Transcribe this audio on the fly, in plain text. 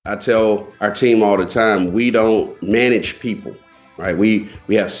I tell our team all the time, we don't manage people, right? We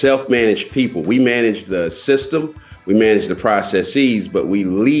have self-managed people. We manage the system, we manage the processes, but we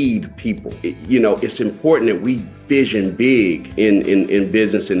lead people. It's important that we vision big in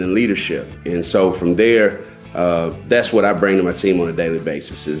business and in leadership. And so from there, that's what I bring to my team on a daily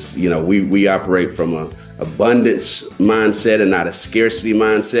basis is, we operate from an abundance mindset and not a scarcity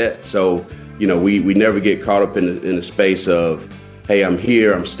mindset. So, we never get caught up in the space of, hey, I'm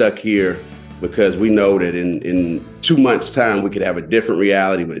here, I'm stuck here, because we know that in 2 months' time, we could have a different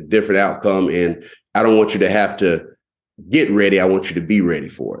reality with a different outcome. And I don't want you to have to get ready. I want you to be ready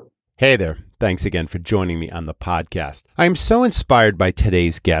for it. Hey there. Thanks again for joining me on the podcast. I am so inspired by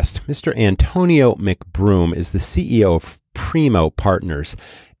today's guest. Mr. Antonio McBroom is the CEO of Primo Partners,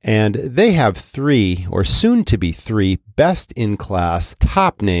 and they have 3, or soon to be 3, best-in-class,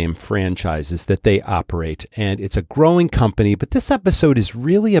 top-name franchises that they operate. And it's a growing company, but this episode is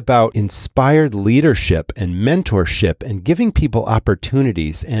really about inspired leadership and mentorship and giving people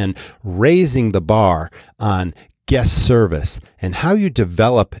opportunities and raising the bar on guest service and how you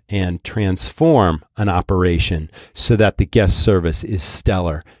develop and transform an operation so that the guest service is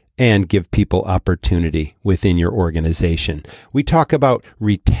stellar and give people opportunity within your organization. We talk about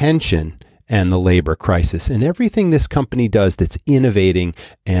retention and the labor crisis and everything this company does that's innovating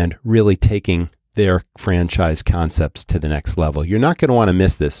and really taking their franchise concepts to the next level. You're not going to want to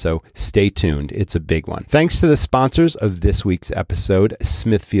miss this, so stay tuned. It's a big one. Thanks to the sponsors of this week's episode,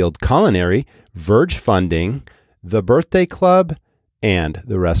 Smithfield Culinary, Verge Funding, The Birthday Club, and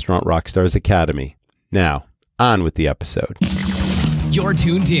the Restaurant Rockstars Academy. Now, on with the episode. You're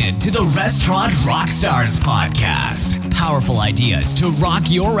tuned in to the Restaurant Rockstars podcast. Powerful ideas to rock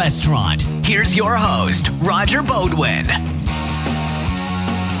your restaurant. Here's your host, Roger Bodwin.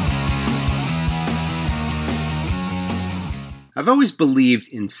 I've always believed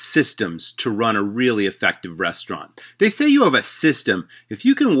in systems to run a really effective restaurant. They say you have a system if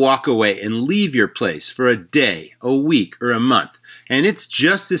you can walk away and leave your place for a day, a week, or a month, and it's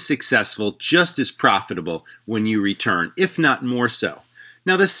just as successful, just as profitable when you return, if not more so.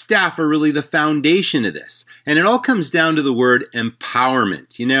 Now, the staff are really the foundation of this, and it all comes down to the word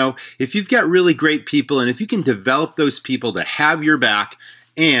empowerment. If you've got really great people, and if you can develop those people to have your back,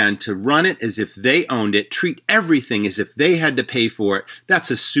 and to run it as if they owned it, treat everything as if they had to pay for it, that's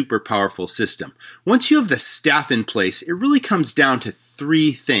a super powerful system. Once you have the staff in place, it really comes down to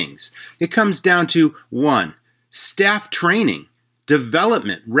 3 things. It comes down to 1, staff training,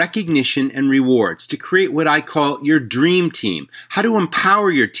 development, recognition, and rewards to create what I call your dream team. How to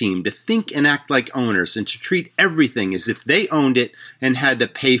empower your team to think and act like owners and to treat everything as if they owned it and had to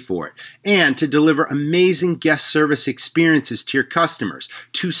pay for it. And to deliver amazing guest service experiences to your customers,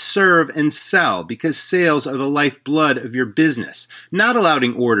 to serve and sell, because sales are the lifeblood of your business. Not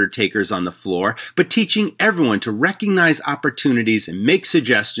allowing order takers on the floor, but teaching everyone to recognize opportunities and make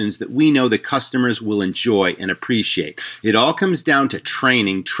suggestions that we know the customers will enjoy and appreciate. It all comes down to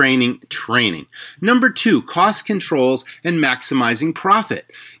training. Number 2, cost controls and maximizing profit.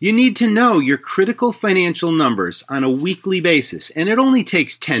 You need to know your critical financial numbers on a weekly basis, and it only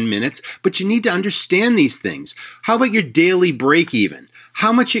takes 10 minutes, but you need to understand these things. How about your daily break even?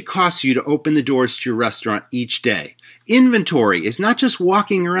 How much it costs you to open the doors to your restaurant each day? Inventory is not just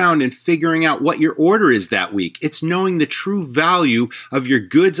walking around and figuring out what your order is that week. It's knowing the true value of your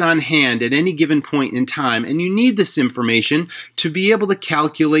goods on hand at any given point in time, and you need this information to be able to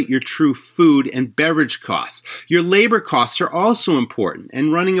calculate your true food and beverage costs. Your labor costs are also important,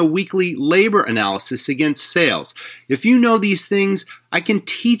 and running a weekly labor analysis against sales. If you know these things, I can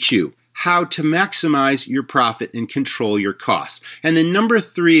teach you how to maximize your profit and control your costs. And then number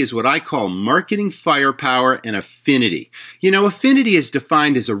 3 is what I call marketing firepower and affinity. Affinity is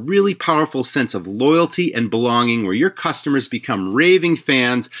defined as a really powerful sense of loyalty and belonging where your customers become raving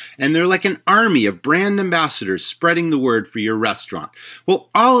fans and they're like an army of brand ambassadors spreading the word for your restaurant.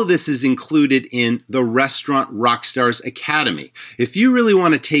 Well, all of this is included in the Restaurant Rockstars Academy. If you really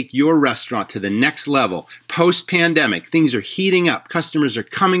want to take your restaurant to the next level, post-pandemic, things are heating up, customers are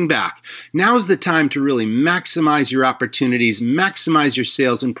coming back. Now's the time to really maximize your opportunities, maximize your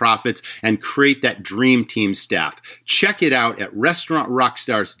sales and profits, and create that dream team staff. Check it out at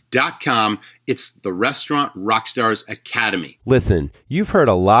restaurantrockstars.com. It's the Restaurant Rockstars Academy. Listen, you've heard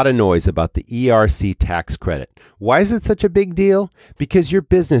a lot of noise about the ERC tax credit. Why is it such a big deal? Because your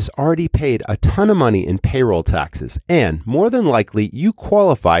business already paid a ton of money in payroll taxes, and more than likely, you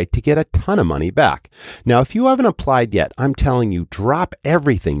qualify to get a ton of money back. Now, if you haven't applied yet, I'm telling you, drop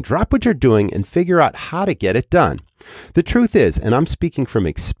everything. Drop what what you're doing and figure out how to get it done. The truth is, and I'm speaking from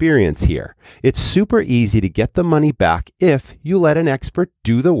experience here, it's super easy to get the money back if you let an expert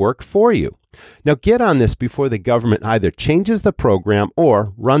do the work for you. Now get on this before the government either changes the program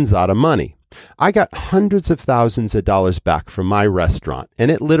or runs out of money. I got hundreds of thousands of dollars back from my restaurant, and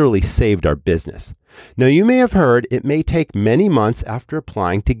it literally saved our business. Now, you may have heard it may take many months after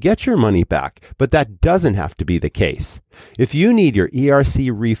applying to get your money back, but that doesn't have to be the case. If you need your ERC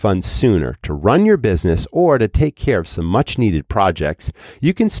refund sooner to run your business or to take care of some much-needed projects,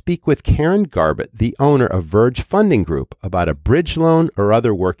 you can speak with Karen Garbett, the owner of Verge Funding Group, about a bridge loan or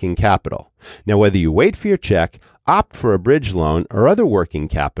other working capital. Now, whether you wait for your check, opt for a bridge loan, or other working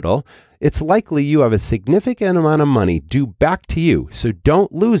capital, it's likely you have a significant amount of money due back to you, so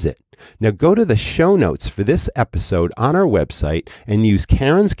don't lose it. Now go to the show notes for this episode on our website and use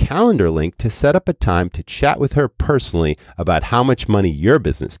Karen's calendar link to set up a time to chat with her personally about how much money your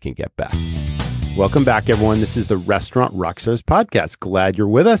business can get back. Welcome back, everyone. This is the Restaurant Rockstars podcast. Glad you're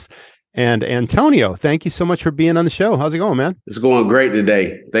with us. And Antonio, thank you so much for being on the show. How's it going, man? It's going great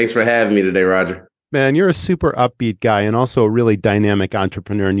today. Thanks for having me today, Roger. Man, you're a super upbeat guy and also a really dynamic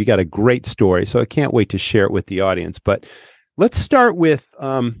entrepreneur, and you got a great story. So I can't wait to share it with the audience. But let's start with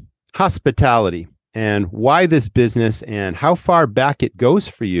hospitality and why this business and how far back it goes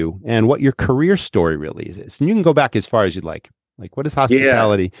for you and what your career story really is. And you can go back as far as you'd like. Like, what is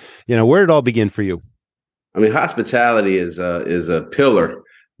hospitality? Yeah. Where did it all begin for you? I mean, hospitality is a pillar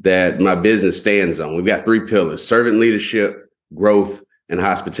that my business stands on. We've got three pillars: servant leadership, growth, and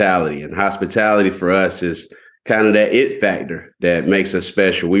hospitality. And hospitality for us is kind of that it factor that makes us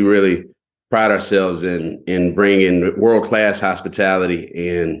special. We really pride ourselves in bringing world-class hospitality,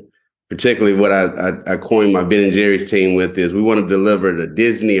 and particularly what I coined my Ben & Jerry's team with is we want to deliver the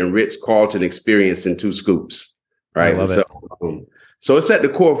Disney and Ritz-Carlton experience in 2 scoops, right? I love it. So it's at the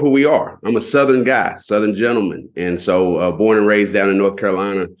core of who we are. I'm a Southern guy, Southern gentleman. And so born and raised down in North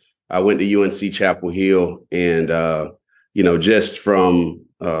Carolina, I went to UNC Chapel Hill, and just from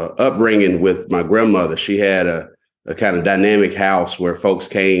upbringing with my grandmother, she had a kind of dynamic house where folks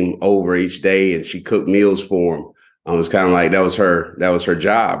came over each day and she cooked meals for them. It was kind of like that was her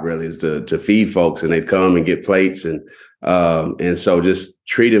job, really, is to feed folks, and they'd come and get plates. And so just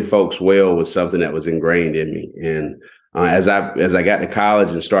treating folks well was something that was ingrained in me. And as I got to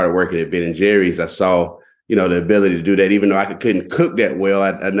college and started working at Ben & Jerry's, I saw, the ability to do that. Even though I couldn't cook that well,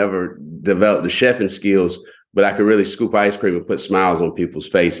 I never developed the chefing skills, but I could really scoop ice cream and put smiles on people's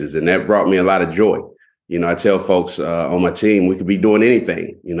faces. And that brought me a lot of joy. I tell folks on my team, we could be doing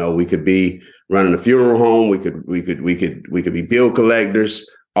anything. We could be running a funeral home. We could be bill collectors,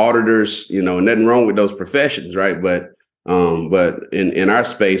 auditors, and nothing wrong with those professions. Right. But in our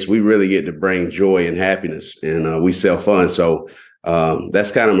space, we really get to bring joy and happiness, and we sell fun. So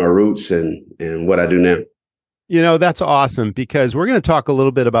that's kind of my roots and what I do now. That's awesome, because we're going to talk a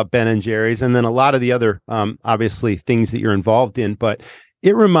little bit about Ben & Jerry's and then a lot of the other, obviously, things that you're involved in. But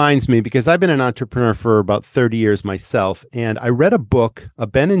it reminds me, because I've been an entrepreneur for about 30 years myself, and I read a book, a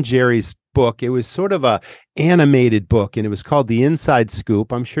Ben & Jerry's book. It was sort of a animated book, and it was called The Inside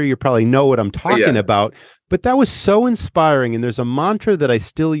Scoop. I'm sure you probably know what I'm talking about, but that was so inspiring. And there's a mantra that I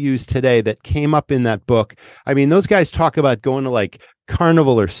still use today that came up in that book. I mean, those guys talk about going to like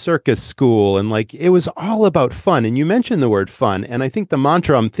carnival or circus school, and like it was all about fun. And you mentioned the word fun, and I think the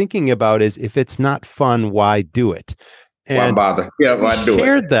mantra I'm thinking about is, if it's not fun, why do it? And why bother? Yeah, why do it?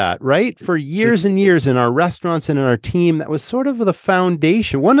 Shared that, right? For years and years in our restaurants and in our team, that was sort of the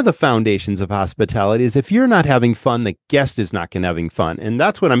foundation. One of the foundations of hospitality is, if you're not having fun, the guest is not going to having fun. And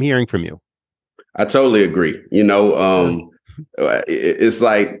that's what I'm hearing from you. I totally agree. It's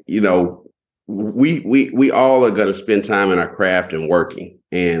like, we all are going to spend time in our craft and working.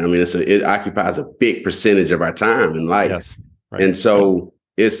 And I mean, it occupies a big percentage of our time in life. Yes, right. And so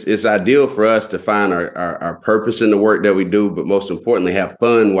it's ideal for us to find our purpose in the work that we do, but most importantly, have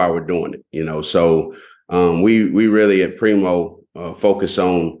fun while we're doing it. So we really at Primo focus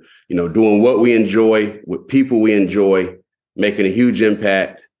on, doing what we enjoy with people we enjoy, making a huge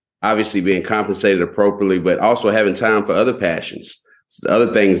impact, obviously being compensated appropriately, but also having time for other passions,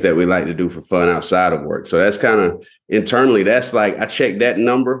 other things that we like to do for fun outside of work. So that's kind of internally, that's like, I check that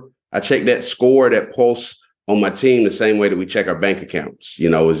number, I check that score, that pulse on my team the same way that we check our bank accounts.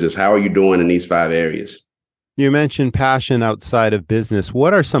 It's just, how are you doing in these 5 areas? You mentioned passion outside of business.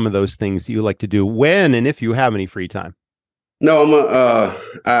 What are some of those things that you like to do when and if you have any free time? No,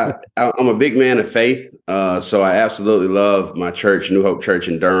 I'm a big man of faith. So I absolutely love my church, New Hope Church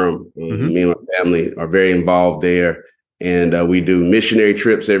in Durham. Me and my family are very involved there. And we do missionary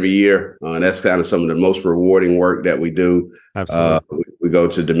trips every year. That's kind of some of the most rewarding work that we do. Absolutely. we go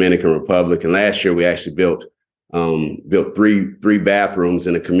to Dominican Republic. And last year we actually built three bathrooms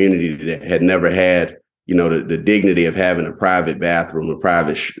in a community that had never had, the dignity of having a private bathroom, a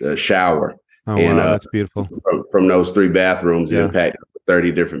private shower. Oh, and wow, that's beautiful. From those three bathrooms, it impacted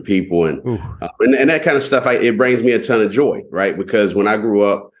 30 different people. And that kind of stuff, it brings me a ton of joy, right? Because when I grew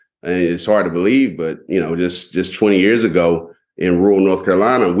up, and it's hard to believe, but, just 20 years ago in rural North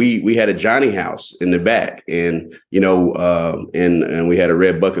Carolina, we had a Johnny house in the back, and, and we had a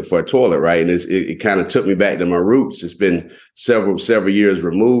red bucket for a toilet, right? And it kind of took me back to my roots. It's been several years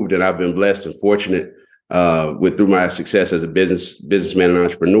removed, and I've been blessed and fortunate through my success as a businessman and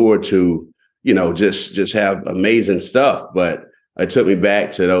entrepreneur to, just have amazing stuff. But it took me back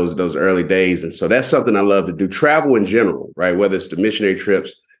to those early days. And so that's something I love to do. Travel in general, right? Whether it's the missionary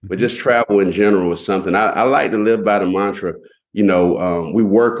trips, but just travel in general is something I like to live by the mantra, we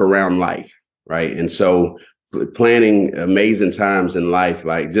work around life, right? And so planning amazing times in life,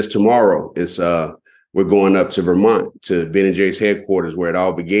 like just tomorrow is we're going up to Vermont to Ben & Jerry's headquarters where it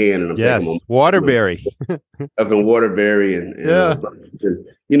all began. And I'm taking Waterbury. Up in Waterbury and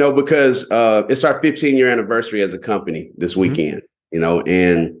because it's our 15-year anniversary as a company this weekend,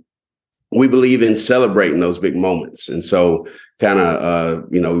 and we believe in celebrating those big moments. And so kind of,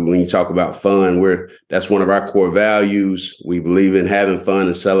 when you talk about fun, that's one of our core values. We believe in having fun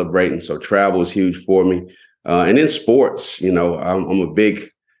and celebrating. So travel is huge for me. And in sports, I'm a big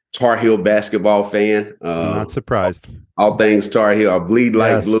Tar Heel basketball fan. I'm not surprised. All things Tar Heel. I bleed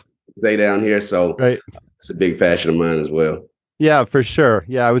like blue, stay down here. So it's a big passion of mine as well. Yeah, for sure.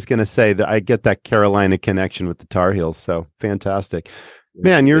 Yeah, I was going to say that I get that Carolina connection with the Tar Heels. So fantastic.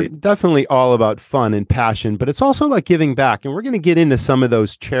 Man, you're definitely all about fun and passion, but it's also about giving back. And we're going to get into some of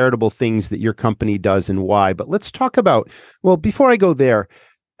those charitable things that your company does and why. But let's talk about, before I go there,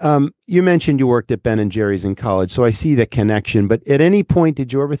 you mentioned you worked at Ben & Jerry's in college, so I see the connection. But at any point,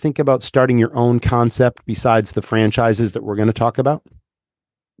 did you ever think about starting your own concept besides the franchises that we're going to talk about?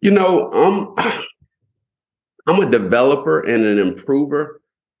 I'm a developer and an improver.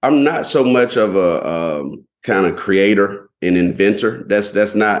 I'm not so much of a kind of creator and inventor.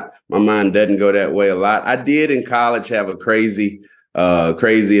 That's not, my mind doesn't go that way a lot. I did in college have a crazy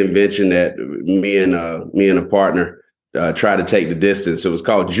invention that me and a partner tried to take the distance. It was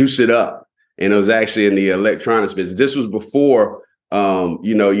called Juice It Up. And it was actually in the electronics business. This was before,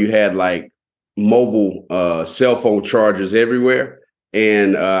 you had like mobile cell phone chargers everywhere.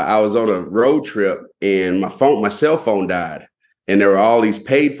 And I was on a road trip and my cell phone died. And there were all these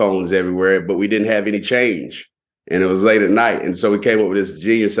paid phones everywhere, but we didn't have any change. And it was late at night. And so we came up with this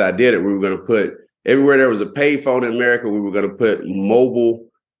genius idea that we were going to put everywhere there was a pay phone in America, we were going to put mobile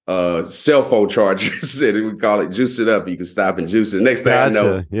cell phone chargers, and we call it Juice It Up. You can stop and juice it. The next thing I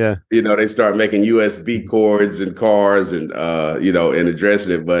know, they start making USB cords and cars and, and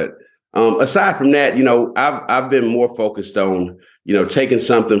addressing it. But aside from that, I've been more focused on, taking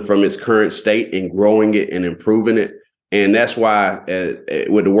something from its current state and growing it and improving it. And that's why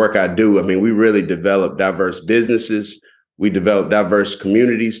with the work I do, I mean, we really develop diverse businesses. We develop diverse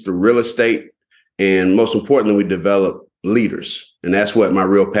communities through real estate. And most importantly, we develop leaders. And that's what my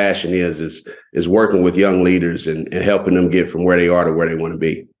real passion is working with young leaders and helping them get from where they are to where they want to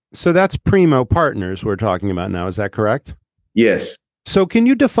be. So that's Primo Partners we're talking about now. Is that correct? Yes. So can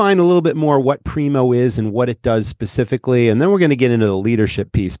you define a little bit more what Primo is and what it does specifically? And then we're going to get into the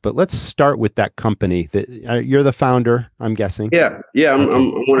leadership piece. But let's start with that company that you're the founder, I'm guessing. Yeah.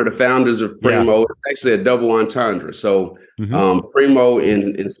 I'm one of the founders of Primo. Yeah. It's actually a double entendre. So Primo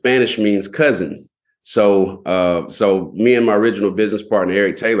in Spanish means cousin. So me and my original business partner,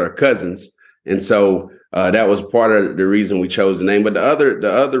 Eric Taylor, are cousins. And so that was part of the reason we chose the name. But the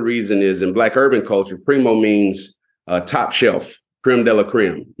other reason is in Black urban culture, Primo means top shelf. Creme de la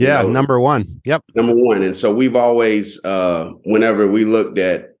creme. Yeah, number one. Yep. Number one. And so we've always, whenever we looked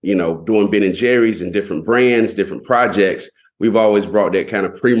at, doing Ben & Jerry's and different brands, different projects, we've always brought that kind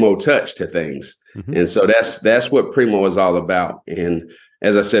of Primo touch to things. Mm-hmm. And so that's what Primo is all about. And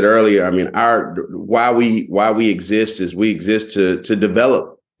as I said earlier, I mean, why we exist is we exist to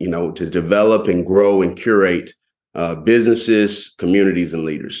develop, to develop and grow and curate businesses, communities, and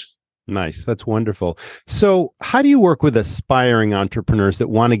leaders. Nice. That's wonderful. So how do you work with aspiring entrepreneurs that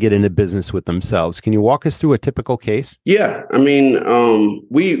want to get into business with themselves? Can you walk us through a typical case? Yeah. I mean,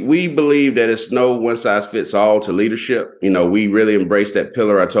 we believe that it's no one size fits all to leadership. We really embrace that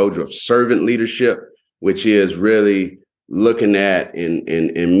pillar I told you of servant leadership, which is really looking at and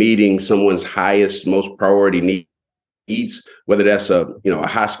meeting someone's highest, most priority needs, whether that's a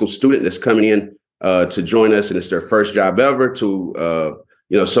high school student that's coming in to join us and it's their first job ever, to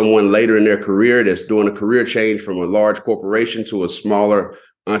someone later in their career that's doing a career change from a large corporation to a smaller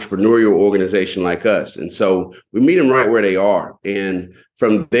entrepreneurial organization like us. And so we meet them right where they are. And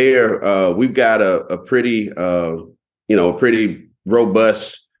from there, we've got a pretty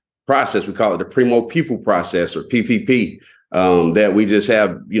robust process. We call it the Primo People process, or PPP, that we just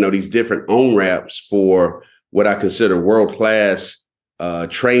have, these different on-ramps for what I consider world-class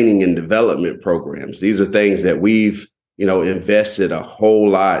training and development programs. These are things that we've, invested a whole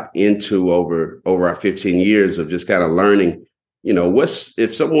lot into over our 15 years of just kind of learning,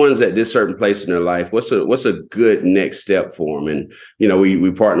 if someone's at this certain place in their life, what's a good next step for them? And,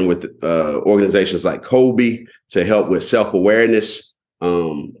 we partner with organizations like Kobe to help with self-awareness.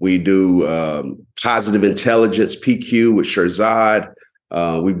 We do positive intelligence, PQ, with Shirzad.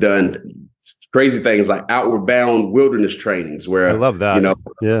 We've done crazy things like outward bound wilderness trainings where I love that.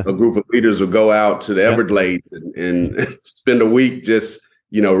 A group of leaders will go out to the Everglades and spend a week just,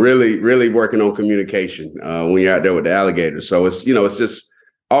 really, really working on communication when you're out there with the alligators. So it's just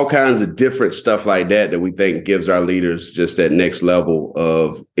all kinds of different stuff like that we think gives our leaders just that next level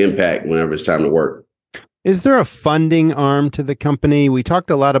of impact whenever it's time to work. Is there a funding arm to the company? We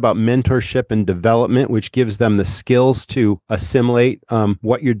talked a lot about mentorship and development, which gives them the skills to assimilate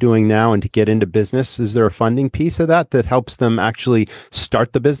what you're doing now and to get into business. Is there a funding piece of that helps them actually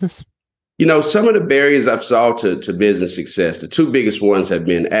start the business? Some of the barriers I've saw to business success, the two biggest ones have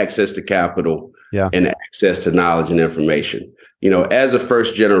been access to capital and access to knowledge and information. As a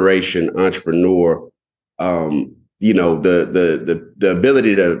first generation entrepreneur, the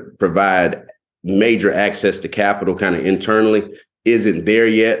ability to provide major access to capital kind of internally isn't there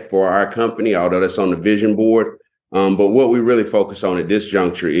yet for our company, although that's on the vision board. But what we really focus on at this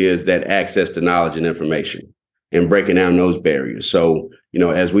juncture is that access to knowledge and information and breaking down those barriers. So,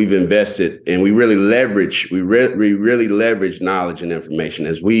 as we've invested and we really leverage knowledge and information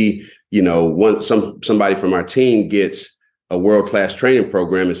as we, once somebody from our team gets a world-class training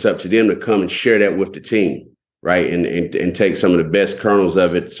program, it's up to them to come and share that with the team. Right. And take some of the best kernels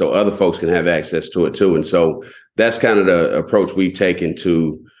of it so other folks can have access to it, too. And so that's kind of the approach we've taken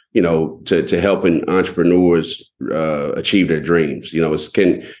to helping entrepreneurs achieve their dreams.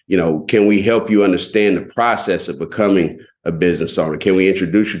 Can we help you understand the process of becoming a business owner? Can we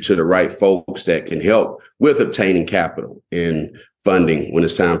introduce you to the right folks that can help with obtaining capital and funding when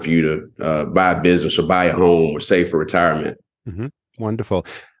it's time for you to buy a business or buy a home or save for retirement? Mm-hmm. Wonderful.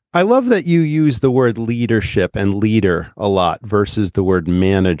 I love that you use the word leadership and leader a lot versus the word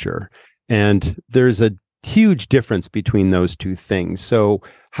manager. And there's a huge difference between those two things. So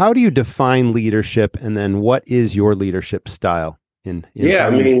how do you define leadership? And then what is your leadership style in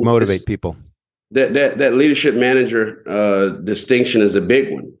how you motivate people? That leadership manager distinction is a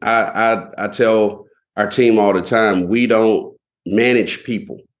big one. I tell our team all the time, we don't manage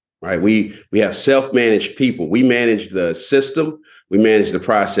people. Right. We have self-managed people. We manage the system, we manage the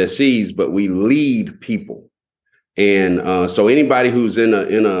processes, but we lead people. And so anybody who's in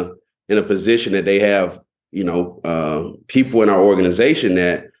a position that they have, people in our organization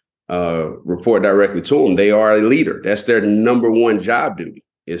that report directly to them, they are a leader. That's their number one job duty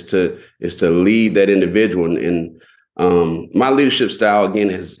is to lead that individual. And my leadership style, again,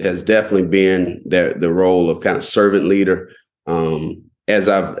 has definitely been the role of kind of servant leader. As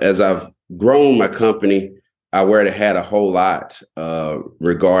I've grown my company, I wear the hat a whole lot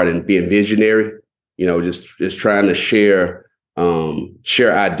regarding being visionary, just trying to share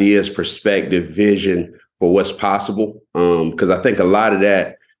ideas, perspective, vision for what's possible. Because I think a lot of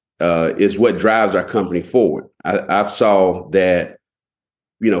that is what drives our company forward. I've saw that,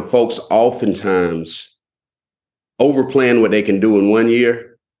 folks oftentimes overplan what they can do in 1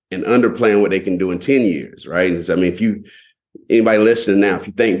 year and underplan what they can do in 10 years, right? And so, anybody listening now, if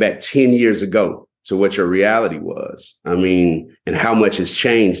you think back 10 years ago to what your reality was, and how much has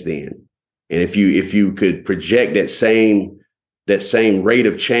changed then. And if you could project that same rate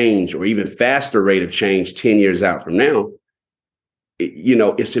of change or even faster rate of change 10 years out from now,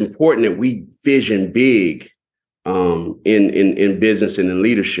 it's important that we vision big in business and in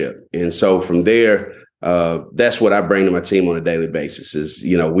leadership. And so from there, that's what I bring to my team on a daily basis is,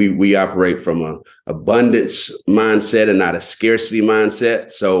 we operate from a abundance mindset and not a scarcity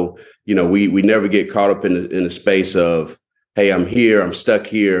mindset. So, we never get caught up in the space of, hey, I'm here, I'm stuck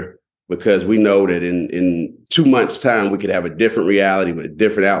here, because we know that in 2 months' time, we could have a different reality with a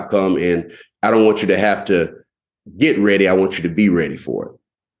different outcome. And I don't want you to have to get ready. I want you to be ready for it.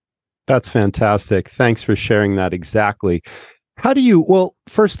 That's fantastic. Thanks for sharing that exactly. Well,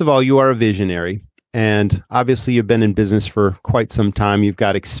 first of all, you are a visionary. And obviously, you've been in business for quite some time. You've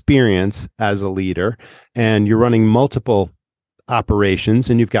got experience as a leader, and you're running multiple operations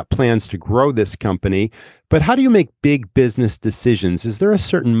and you've got plans to grow this company, but how do you make big business decisions? Is there a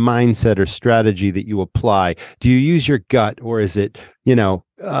certain mindset or strategy that you apply? Do you use your gut, or is it,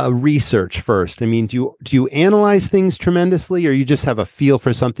 research first? I mean, do you analyze things tremendously, or you just have a feel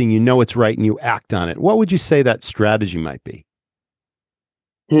for something, it's right, and you act on it? What would you say that strategy might be?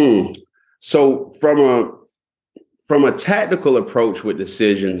 So from a tactical approach with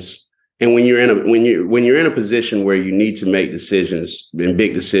decisions, and when you're in a position where you need to make decisions and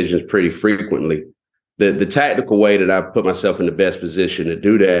big decisions pretty frequently, the tactical way that I put myself in the best position to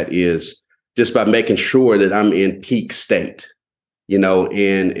do that is just by making sure that I'm in peak state, and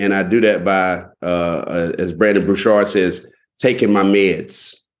I do that by, as Brandon Bouchard says, taking my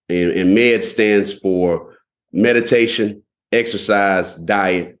meds, and meds stands for meditation, exercise,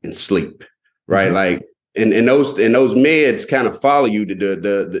 diet, and sleep, right? Mm-hmm. Like, and those meds kind of follow you to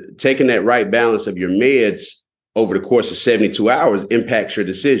the taking that right balance of your meds over the course of 72 hours impacts your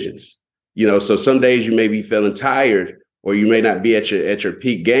decisions. So some days you may be feeling tired, or you may not be at your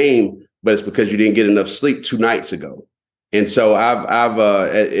peak game, but it's because you didn't get enough sleep 2 nights ago. And so I've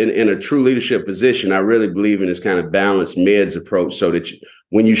in a true leadership position, I really believe in this kind of balanced meds approach, so that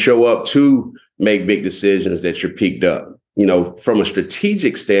when you show up to make big decisions, that you're peaked up. From a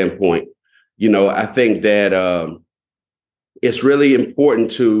strategic standpoint, I think that it's really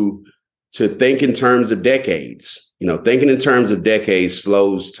important to think in terms of decades. Thinking in terms of decades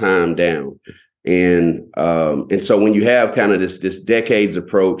slows time down. And so when you have kind of this decades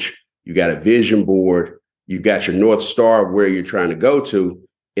approach, you got a vision board, you've got your North Star of where you're trying to go to,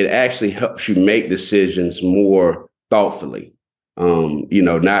 it actually helps you make decisions more thoughtfully.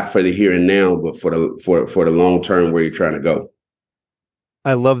 Not for the here and now, but for the long term where you're trying to go.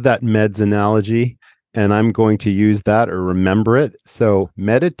 I love that meds analogy, and I'm going to use that or remember it. So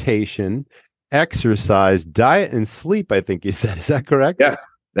meditation, exercise, diet, and sleep, I think you said. Is that correct? Yeah,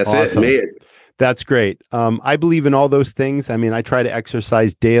 that's awesome. It. That's great. I believe in all those things. I mean, I try to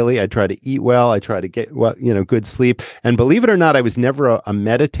exercise daily. I try to eat well. I try to get good sleep. And believe it or not, I was never a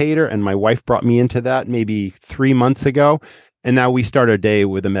meditator, and my wife brought me into that maybe 3 months ago. And now we start our day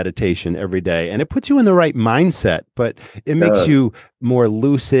with a meditation every day, and it puts you in the right mindset, but it makes you more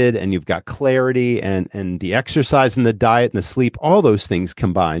lucid, and you've got clarity, and the exercise and the diet and the sleep, all those things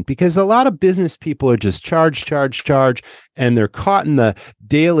combined, because a lot of business people are just charge, and they're caught in the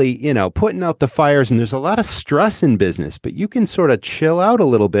daily, putting out the fires, and there's a lot of stress in business, but you can sort of chill out a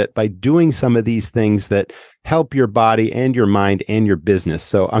little bit by doing some of these things that help your body and your mind and your business.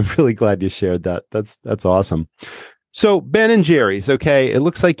 So I'm really glad you shared that. That's awesome. So Ben & Jerry's, okay, it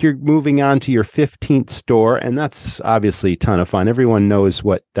looks like you're moving on to your 15th store, and that's obviously a ton of fun. Everyone knows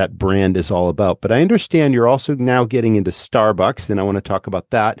what that brand is all about, but I understand you're also now getting into Starbucks, and I want to talk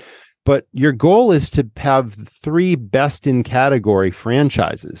about that. But your goal is to have 3 best in category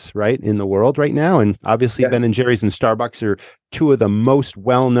franchises, right, in the world right now, and obviously Ben & Jerry's and Starbucks are 2 of the most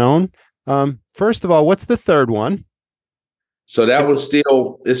well-known. First of all, what's the third one? So that was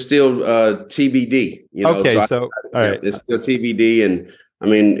still TBD. Okay, all right, it's still TBD, and I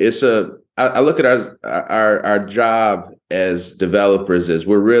mean, I look at our job as developers as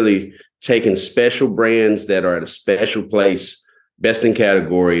we're really taking special brands that are at a special place, best in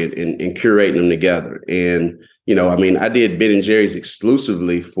category, and curating them together. And I did Ben & Jerry's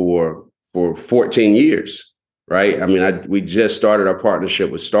exclusively for 14 years, right? I mean, we just started our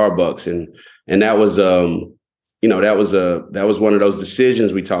partnership with Starbucks, and that was that was one of those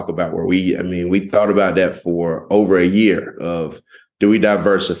decisions we talk about where we thought about that for over a year of, do we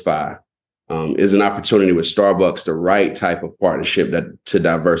diversify? Is an opportunity with Starbucks the right type of partnership to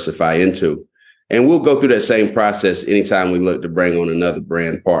diversify into? And we'll go through that same process anytime we look to bring on another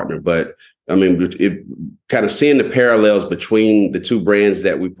brand partner. But I mean, kind of seeing the parallels between the 2 brands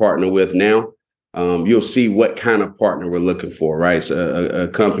that we partner with now, you'll see what kind of partner we're looking for, right? So a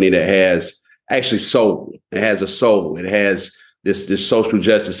company that has actually soul. It has a soul. It has this social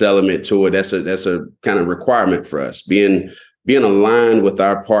justice element to it. That's a kind of requirement for us. Being aligned with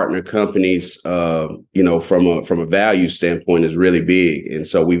our partner companies, from a value standpoint is really big. And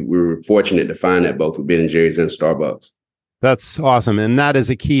so we were fortunate to find that both with Ben & Jerry's and Starbucks. That's awesome. And that is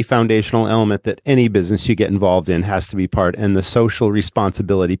a key foundational element that any business you get involved in has to be part. And the social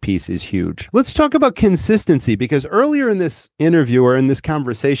responsibility piece is huge. Let's talk about consistency, because earlier in this interview, or in this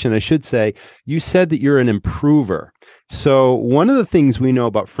conversation, I should say, you said that you're an improver. So one of the things we know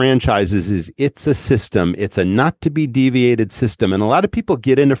about franchises is it's a system. It's a not to be deviated system. And a lot of people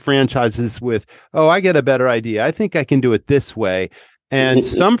get into franchises with, I get a better idea. I think I can do it this way. And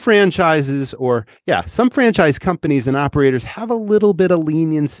some franchises some franchise companies and operators have a little bit of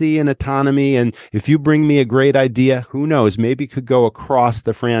leniency and autonomy. And if you bring me a great idea, who knows, maybe it could go across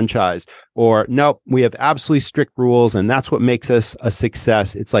the franchise. Or nope, we have absolutely strict rules and that's what makes us a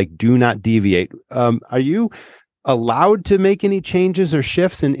success. It's like, do not deviate. Are you allowed to make any changes or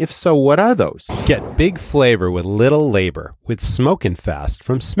shifts? And if so, what are those? Get big flavor with little labor with Smokin' Fast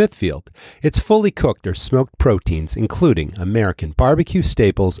from Smithfield. It's fully cooked or smoked proteins, including American barbecue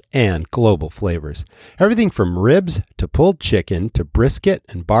staples and global flavors. Everything from ribs to pulled chicken to brisket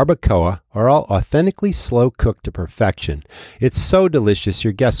and barbacoa are all authentically slow cooked to perfection. It's so delicious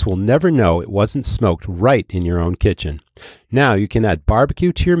your guests will never know it wasn't smoked right in your own kitchen. Now you can add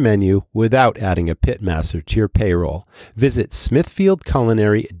barbecue to your menu without adding a pitmaster to your payroll. Visit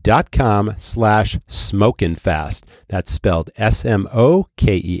smithfieldculinary.com/smokinfast. That's spelled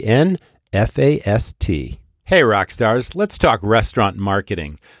SMOKENFAST. Hey, rock stars, let's talk restaurant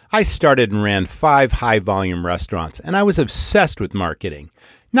marketing. I started and ran 5 high-volume restaurants, and I was obsessed with marketing.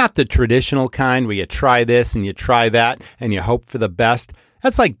 Not the traditional kind where you try this and you try that and you hope for the best.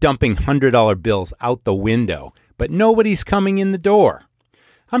 That's like dumping $100 bills out the window, but nobody's coming in the door.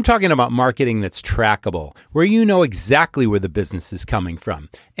 I'm talking about marketing that's trackable, where you know exactly where the business is coming from,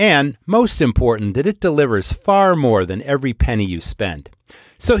 and most important, that it delivers far more than every penny you spend.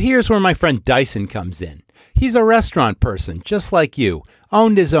 So here's where my friend Dyson comes in. He's a restaurant person, just like you,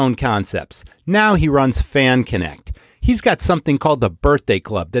 owned his own concepts. Now he runs Fan Connect. He's got something called the Birthday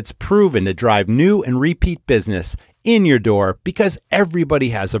Club that's proven to drive new and repeat business in your door because everybody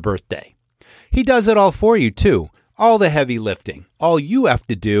has a birthday. He does it all for you, too. All the heavy lifting. All you have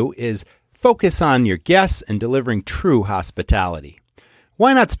to do is focus on your guests and delivering true hospitality.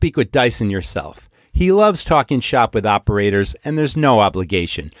 Why not speak with Dyson yourself? He loves talking shop with operators, and there's no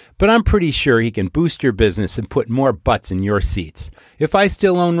obligation. But I'm pretty sure he can boost your business and put more butts in your seats. If I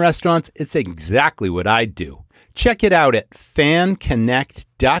still own restaurants, it's exactly what I'd do. Check it out at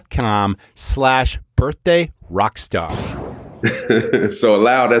fanconnect.com/birthday-rockstar. So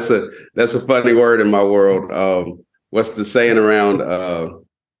allow, that's a funny word in my world. What's the saying around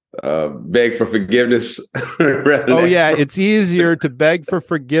beg for forgiveness? It's easier to beg for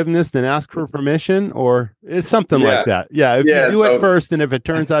forgiveness than ask for permission, or it's something like that. Yeah, if you do it first, and if it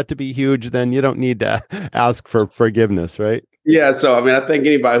turns out to be huge, then you don't need to ask for forgiveness, right? Yeah. So I mean, I think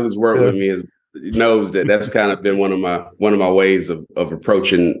anybody who's worked with me knows that that's kind of been one of my ways of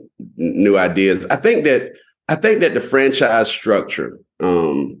approaching new ideas. I think that the franchise structure,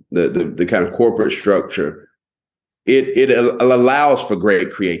 the kind of corporate structure, it allows for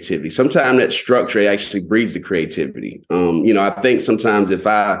great creativity. Sometimes that structure actually breeds the creativity. I think sometimes if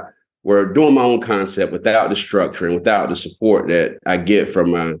I were doing my own concept without the structure and without the support that I get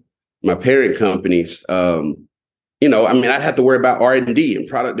from my parent companies, I'd have to worry about R&D and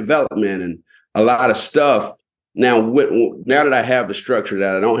product development and a lot of stuff. Now that I have the structure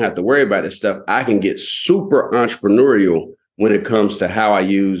that I don't have to worry about this stuff, I can get super entrepreneurial when it comes to how I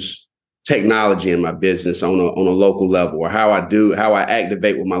use technology in my business on a local level, or how I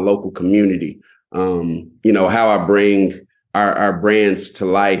activate with my local community. How I bring our brands to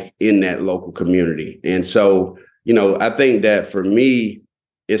life in that local community. And so, I think that for me,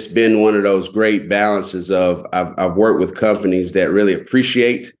 it's been one of those great balances of I've worked with companies that really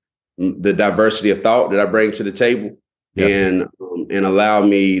appreciate the diversity of thought that I bring to the table. Yes. And allow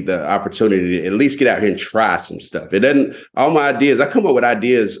me the opportunity to at least get out here and try some stuff. It doesn't, all my ideas, I come up with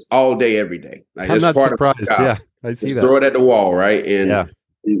ideas all day, every day. Like, I'm not surprised. Yeah, I see that. Throw it at the wall, right? And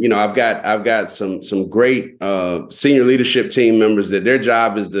I've got some great senior leadership team members that their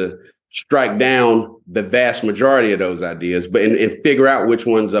job is to strike down the vast majority of those ideas, but and figure out which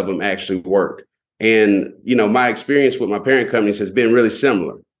ones of them actually work. And my experience with my parent companies has been really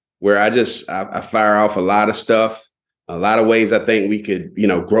similar, where I fire off a lot of stuff. A lot of ways I think we could,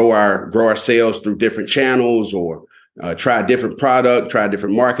 grow our sales through different channels, or try a different product, try a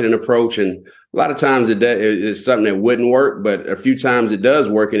different marketing approach. And a lot of times it's something that wouldn't work, but a few times it does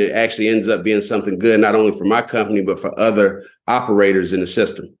work, and it actually ends up being something good, not only for my company, but for other operators in the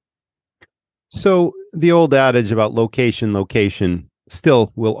system. So the old adage about location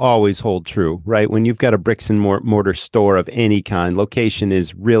still will always hold true, right? When you've got a bricks and mortar store of any kind, location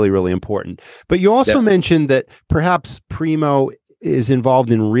is really, really important. But you also mentioned that perhaps Primo is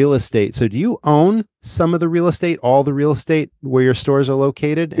involved in real estate. So do you own some of the real estate, all the real estate where your stores are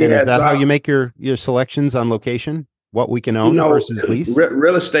located? And is that how you make your selections on location? What we can own versus lease?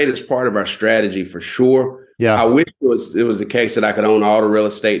 Real estate is part of our strategy for sure. Yeah. I wish it was the case that I could own all the real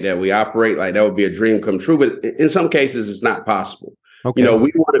estate that we operate. Like, that would be a dream come true. But in some cases, it's not possible. Okay.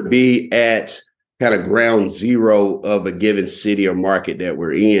 We want to be at kind of ground zero of a given city or market that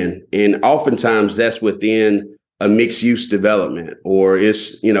we're in. And oftentimes that's within a mixed use development, or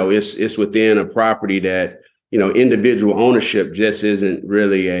it's within a property that, individual ownership just isn't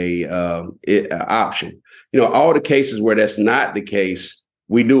really a option. All the cases where that's not the case,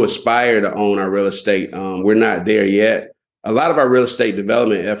 we do aspire to own our real estate. We're not there yet. A lot of our real estate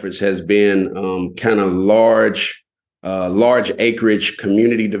development efforts has been kind of large acreage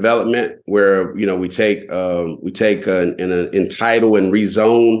community development, where we take and entitle and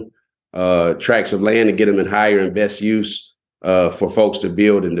rezone tracts of land to get them in higher and best use for folks to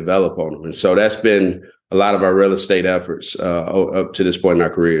build and develop on them. And so that's been a lot of our real estate efforts up to this point in our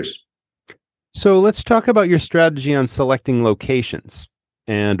careers. So let's talk about your strategy on selecting locations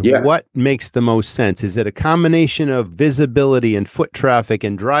and what makes the most sense. Is it a combination of visibility and foot traffic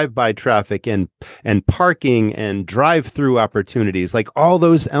and drive-by traffic and parking and drive-through opportunities, like all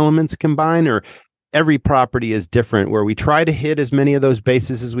those elements combined, or every property is different where we try to hit as many of those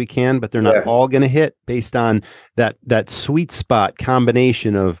bases as we can, but they're not all going to hit based on that sweet spot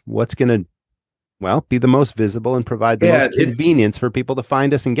combination of what's going to, be the most visible and provide the most convenience for people to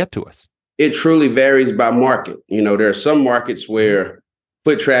find us and get to us? It truly varies by market. There are some markets where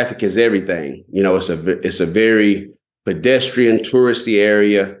foot traffic is everything. It's a very pedestrian, touristy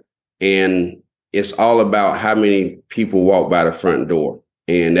area, and it's all about how many people walk by the front door,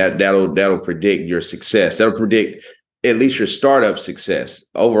 and that'll predict your success. That'll predict at least your startup success.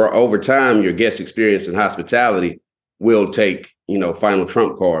 Over time, your guest experience and hospitality will take final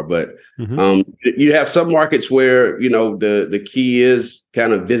trump card. But you have some markets where the key is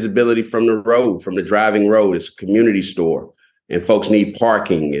kind of visibility from the road, from the driving road. It's a community store, and folks need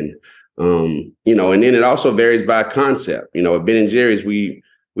parking, and and then it also varies by concept. At Ben and Jerry's, we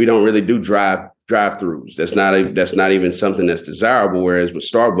don't really do drive-throughs. That's not even something that's desirable. Whereas with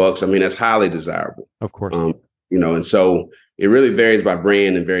Starbucks, that's highly desirable. Of course. And so it really varies by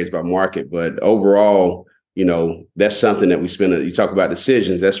brand and varies by market. But overall, that's something that we spend. You talk about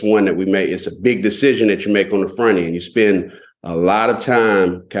decisions. That's one that we make. It's a big decision that you make on the front end. You spend a lot of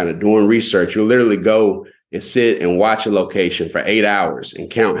time kind of doing research. You'll literally go and sit and watch a location for 8 hours and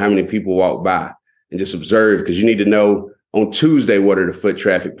count how many people walk by and just observe, because you need to know on Tuesday what are the foot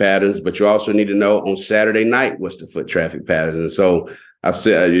traffic patterns, but you also need to know on Saturday night what's the foot traffic patterns. And so I've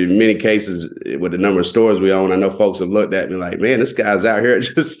said in many cases with the number of stores we own, I know folks have looked at me like, man, this guy's out here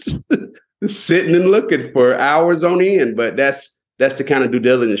just sitting and looking for hours on end. But that's the kind of due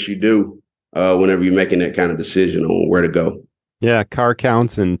diligence you do whenever you're making that kind of decision on where to go. Yeah, car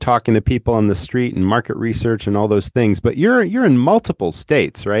counts and talking to people on the street and market research and all those things. But you're in multiple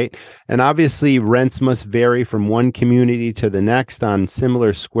states, right? And obviously rents must vary from one community to the next on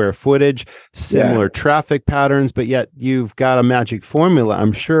similar square footage, similar traffic patterns, but yet you've got a magic formula,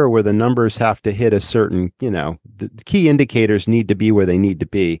 I'm sure, where the numbers have to hit a certain, the key indicators need to be where they need to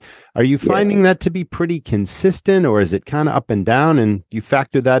be. Are you finding that to be pretty consistent, or is it kind of up and down and you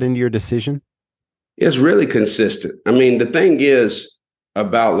factor that into your decision? It's really consistent. The thing is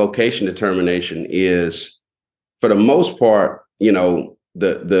about location determination is, for the most part,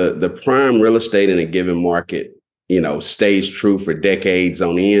 the prime real estate in a given market, stays true for decades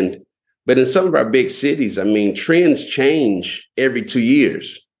on end. But in some of our big cities, trends change every 2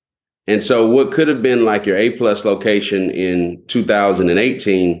 years. And so what could have been like your A-plus location in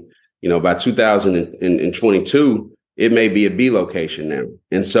 2018, by 2022, it may be a B location now.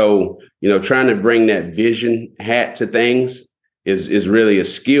 And so, trying to bring that vision hat to things is really a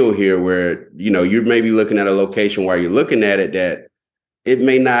skill here, where, you're maybe looking at a location while you're looking at it that it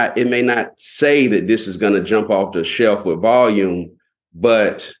may not say that this is going to jump off the shelf with volume,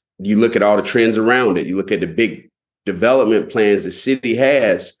 but you look at all the trends around it. You look at the big development plans the city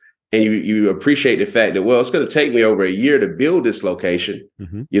has, and you appreciate the fact that, it's going to take me over a year to build this location,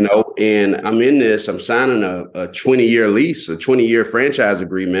 and I'm signing a 20-year lease, a 20-year franchise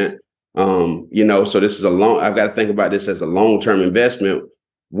agreement. So this is I've got to think about this as a long-term investment.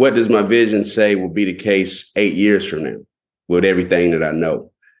 What does my vision say will be the case 8 years from now with everything that I know?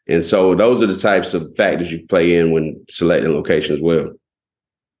 And so those are the types of factors you play in when selecting location as well.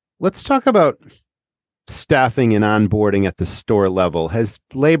 Let's talk about staffing and onboarding at the store level.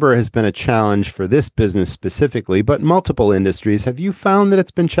 Labor has been a challenge for this business specifically, but multiple industries. Have you found that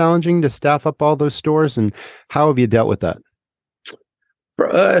it's been challenging to staff up all those stores, and how have you dealt with that?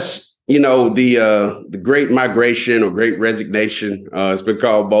 For us, the great migration or great resignation, it's been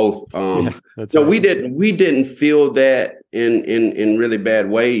called both. We didn't feel that in really bad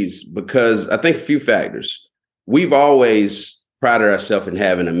ways, because I think a few factors. We've always prided ourselves in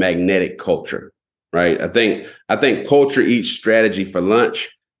having a magnetic culture. Right. I think culture eats strategy for lunch.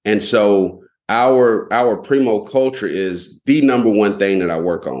 And so our Primo culture is the number one thing that I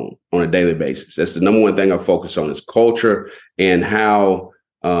work on a daily basis. That's the number one thing I focus on is culture and how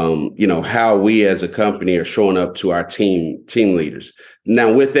how we as a company are showing up to our team leaders.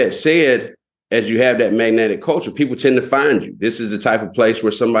 Now, with that said, as you have that magnetic culture, people tend to find you. This is the type of place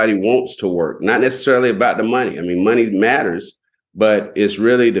where somebody wants to work, not necessarily about the money. I mean, money matters, but it's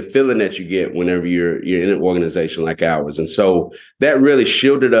really the feeling that you get whenever you're in an organization like ours. And so that really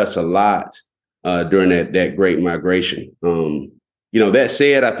shielded us a lot during that great migration. That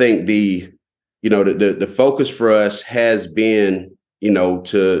said, I think the focus for us has been,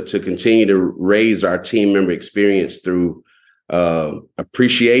 to continue to raise our team member experience through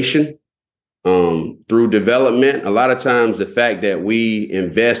appreciation, through development. A lot of times the fact that we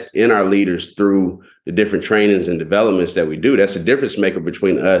invest in our leaders through the different trainings and developments that we do, that's a difference maker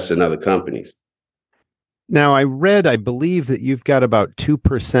between us and other companies. Now, I believe that you've got about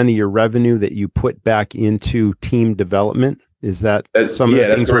 2% of your revenue that you put back into team development. Is that some of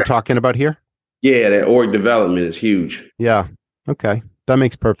the things we're talking about here? Yeah, that org development is huge. Yeah. Okay. That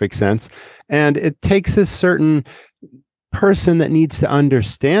makes perfect sense. And it takes a certain person that needs to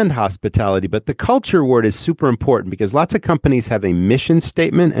understand hospitality, but the culture word is super important because lots of companies have a mission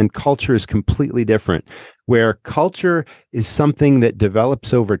statement and culture is completely different, where culture is something that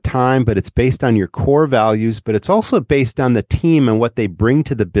develops over time, but it's based on your core values, but it's also based on the team and what they bring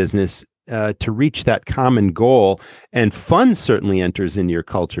to the business to reach that common goal. And fun certainly enters into your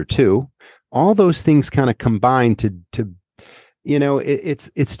culture too. All those things kind of combine to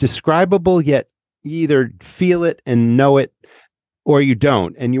it's describable, yet you either feel it and know it or you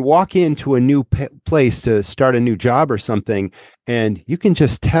don't. And you walk into a new place to start a new job or something, and you can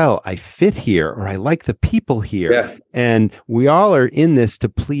just tell I fit here or I like the people here. Yeah. And we all are in this to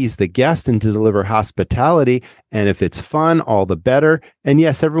please the guest and to deliver hospitality. And if it's fun, all the better. And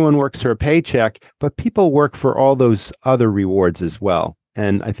yes, everyone works for a paycheck, but people work for all those other rewards as well.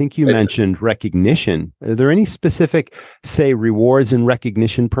 And I think you mentioned recognition. Are there any specific, say, rewards and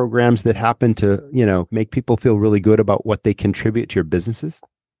recognition programs that happen to, make people feel really good about what they contribute to your businesses?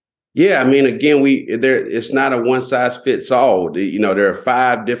 Yeah, I mean, again, it's not a one size fits all. There are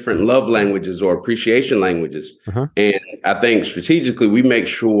 5 different love languages or appreciation languages. Uh-huh. And I think strategically, we make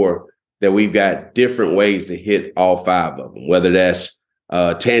sure that we've got different ways to hit all 5 of them, whether that's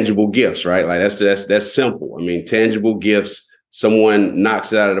tangible gifts, right? Like that's simple. I mean, tangible gifts. Someone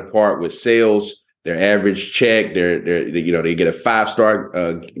knocks it out of the park with sales, their average check, they get a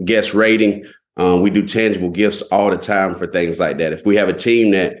 5-star guest rating. We do tangible gifts all the time for things like that. If we have a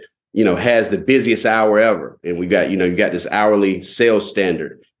team that, has the busiest hour ever, and we got, you got this hourly sales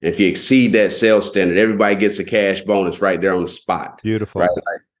standard. And if you exceed that sales standard, everybody gets a cash bonus right there on the spot. Beautiful. Right.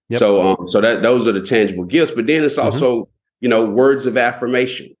 Yep. So those are the tangible gifts. But then it's also, words of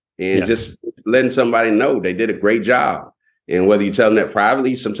affirmation and just letting somebody know they did a great job. And whether you tell them that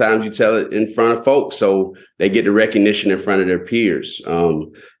privately, sometimes you tell it in front of folks so they get the recognition in front of their peers.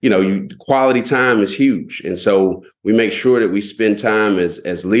 Quality time is huge. And so we make sure that we spend time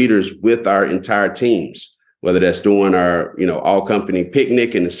as leaders with our entire teams, whether that's doing our, all company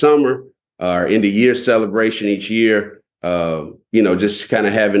picnic in the summer, our end of year celebration each year, just kind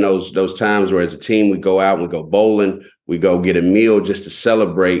of having those times where as a team, we go out and we go bowling, we go get a meal just to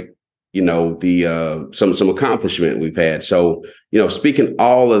celebrate some accomplishment we've had. So, speaking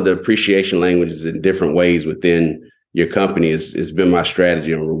all of the appreciation languages in different ways within your company has been my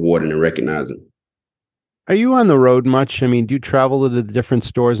strategy on rewarding and recognizing. Are you on the road much? I mean, do you travel to the different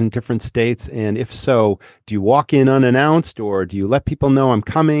stores in different states? And if so, do you walk in unannounced or do you let people know I'm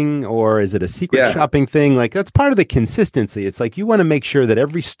coming? Or is it a secret shopping thing? Like that's part of the consistency. It's like you want to make sure that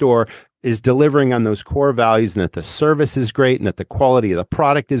every store is delivering on those core values and that the service is great and that the quality of the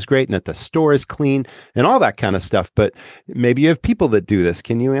product is great and that the store is clean and all that kind of stuff. But maybe you have people that do this.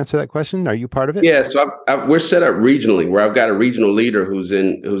 Can you answer that question? Are you part of it? Yeah. So we're set up regionally where I've got a regional leader who's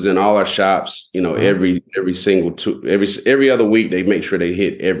in all our shops, every other week, they make sure they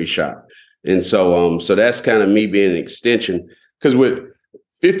hit every shop. And so that's kind of me being an extension because with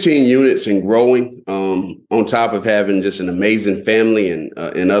 15 units and growing, on top of having just an amazing family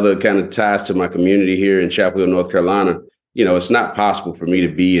and other kind of ties to my community here in Chapel Hill, North Carolina, it's not possible for me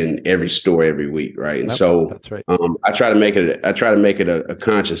to be in every store every week, right? And so that's right. I try to make it a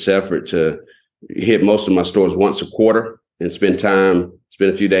conscious effort to hit most of my stores once a quarter and spend a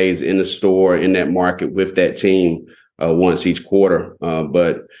few days in the store in that market with that team once each quarter.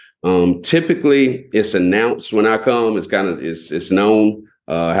 But typically it's announced when I come. It's known.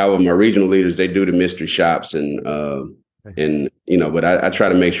 However, my regional leaders, they do the mystery shops but I try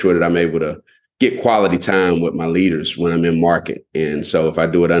to make sure that I'm able to get quality time with my leaders when I'm in market. And so if I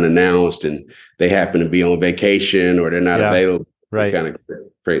do it unannounced and they happen to be on vacation or they're not available, right. it kind of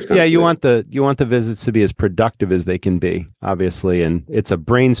creates conflict. Yeah, you want the visits to be as productive as they can be, obviously, and it's a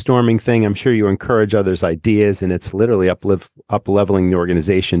brainstorming thing. I'm sure you encourage others' ideas, and it's literally up leveling the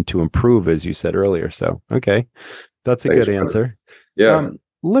organization to improve, as you said earlier. So, okay, that's a good answer. Yeah.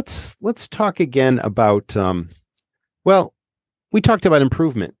 Let's talk again about we talked about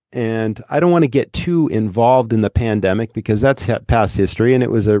improvement, and I don't want to get too involved in the pandemic because that's past history, and it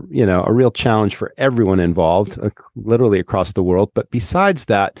was a real challenge for everyone involved, literally across the world. But besides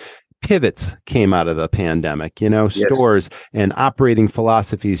that, pivots came out of the pandemic. Yes. Stores and operating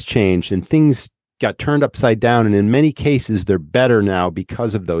philosophies changed, and things got turned upside down. And in many cases, they're better now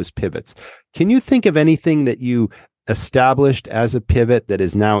because of those pivots. Can you think of anything that you established as a pivot that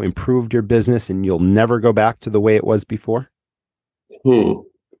has now improved your business and you'll never go back to the way it was before?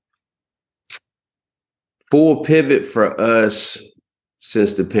 Full pivot for us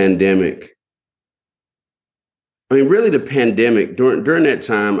since the pandemic. I mean, really the pandemic, during that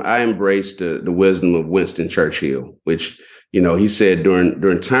time, I embraced the wisdom of Winston Churchill, which, he said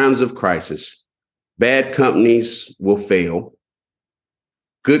during times of crisis, bad companies will fail.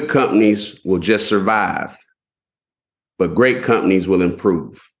 Good companies will just survive, but great companies will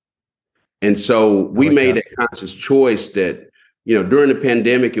improve. And so we made a conscious choice that, during the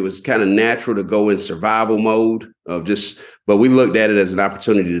pandemic, it was kind of natural to go in survival mode but we looked at it as an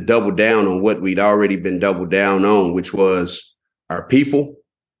opportunity to double down on what we'd already been doubled down on, which was our people.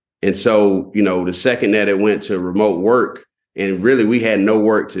 And so, the second that it went to remote work and really we had no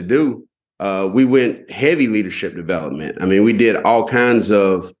work to do, we went heavy leadership development. I mean, we did all kinds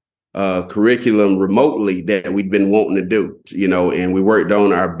of curriculum remotely that we'd been wanting to do, and we worked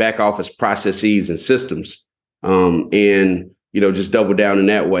on our back office processes and systems. Just double down in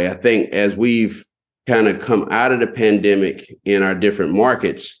that way. I think as we've kind of come out of the pandemic in our different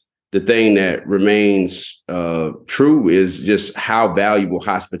markets, the thing that remains true is just how valuable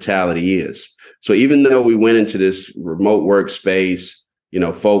hospitality is. So even though we went into this remote workspace,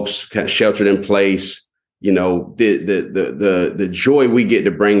 folks kind of sheltered in place, the joy we get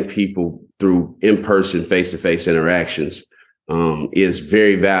to bring people through in-person, face-to-face interactions is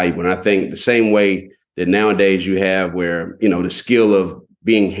very valuable. And I think the same way that nowadays you have where, the skill of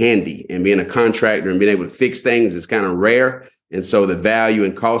being handy and being a contractor and being able to fix things is kind of rare. And so the value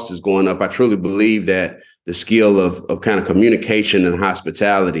and cost is going up. I truly believe that the skill of kind of communication and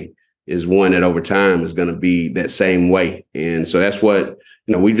hospitality is one that over time is going to be that same way. And so that's what,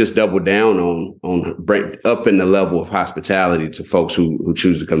 we just doubled down on upping the level of hospitality to folks who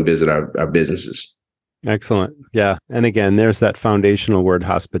choose to come visit our businesses. Excellent. Yeah. And again, there's that foundational word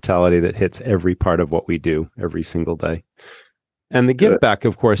hospitality that hits every part of what we do every single day. And the give back,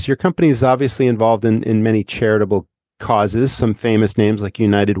 of course, your company is obviously involved in many charitable causes, some famous names like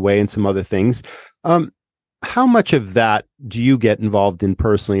United Way and some other things. How much of that do you get involved in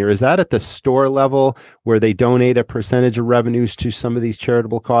personally? Or is that at the store level where they donate a percentage of revenues to some of these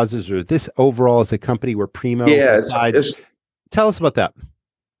charitable causes? Or this overall as a company where Primo decides? Tell us about that.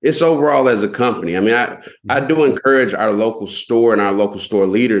 It's overall as a company. I mean, I do encourage our local store and our local store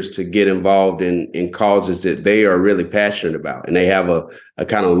leaders to get involved in causes that they are really passionate about. And they have a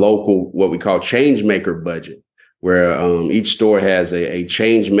kind of local, what we call change maker budget, where each store has a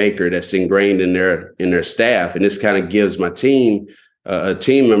change maker that's ingrained in their staff. And this kind of gives my team, a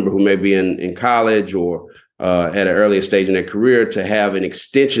team member who may be in college or at an earlier stage in their career, to have an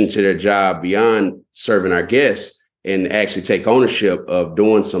extension to their job beyond serving our guests and actually take ownership of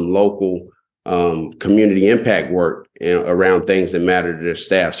doing some local community impact work around things that matter to their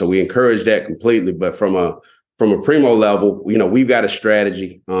staff. So we encourage that completely. But from a Primo level, we've got a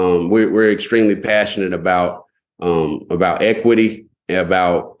strategy. We're extremely passionate about equity,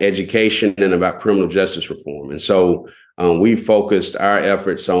 about education, and about criminal justice reform. And so we focused our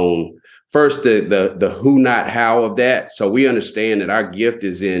efforts on first the who, not how of that. So we understand that our gift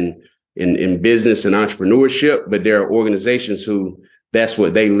is in business and entrepreneurship, but there are organizations who that's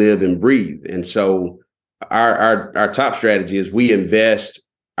what they live and breathe. And so our top strategy is we invest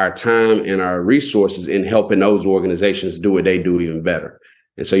our time and our resources in helping those organizations do what they do even better.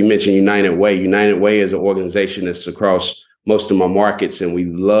 And so you mentioned United Way. United Way is an organization that's across most of my markets, and we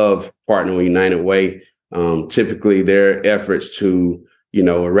love partnering with United Way. Typically, their efforts to,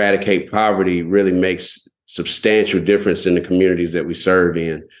 eradicate poverty really makes substantial difference in the communities that we serve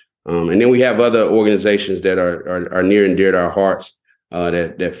in. And then we have other organizations that are near and dear to our hearts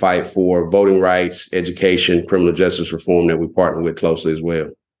that fight for voting rights, education, criminal justice reform that we partner with closely as well.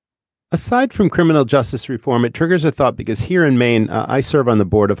 Aside from criminal justice reform, it triggers a thought because here in Maine, I serve on the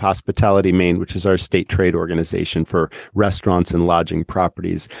board of Hospitality Maine, which is our state trade organization for restaurants and lodging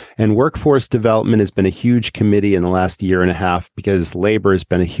properties. And workforce development has been a huge committee in the last year and a half because labor has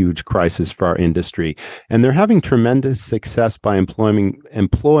been a huge crisis for our industry. And they're having tremendous success by employing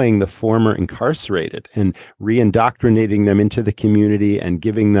the former incarcerated and reindoctrinating them into the community and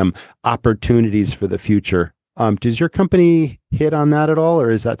giving them opportunities for the future. Does your company hit on that at all,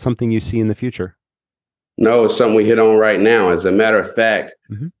 or is that something you see in the future? No, it's something we hit on right now. As a matter of fact,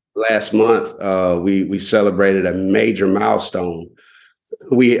 last month we celebrated a major milestone.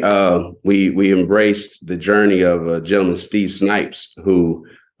 We embraced the journey of a gentleman, Steve Snipes, who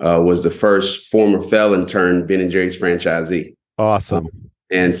was the first former felon turned Ben & Jerry's franchisee. Awesome.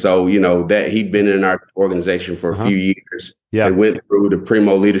 And so, that he'd been in our organization for a few years. Yeah. He went through the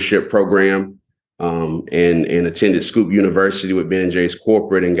Primo Leadership Program. And attended Scoop University with Ben & Jerry's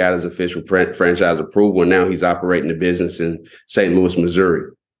corporate and got his official franchise approval. And now he's operating the business in St. Louis,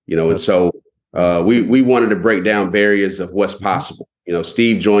 Missouri. And so we wanted to break down barriers of what's possible.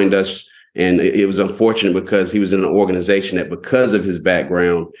 Steve joined us, and it was unfortunate because he was in an organization that, because of his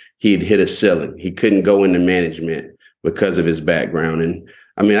background, he had hit a ceiling. He couldn't go into management because of his background. And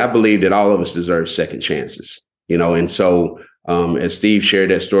I believe that all of us deserve second chances. And so. As Steve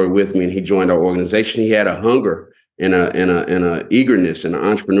shared that story with me and he joined our organization, he had a hunger and a eagerness and an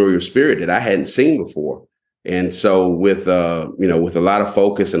entrepreneurial spirit that I hadn't seen before. And so with a lot of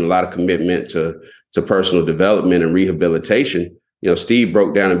focus and a lot of commitment to personal development and rehabilitation, Steve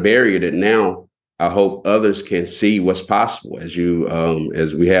broke down a barrier that now I hope others can see what's possible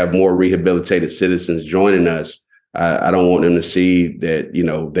as we have more rehabilitated citizens joining us. I don't want them to see that,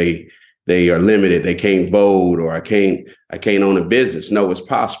 they are limited. They can't vote, or I can't own a business. No, it's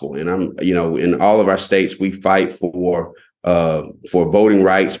possible. And I'm, in all of our states, we fight for voting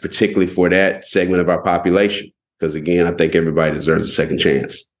rights, particularly for that segment of our population. Because again, I think everybody deserves a second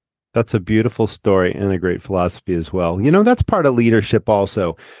chance. That's a beautiful story and a great philosophy as well. That's part of leadership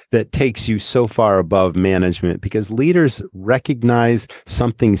also that takes you so far above management, because leaders recognize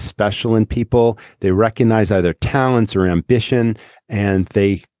something special in people. They recognize either talents or ambition, and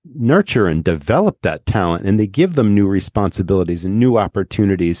they nurture and develop that talent, and they give them new responsibilities and new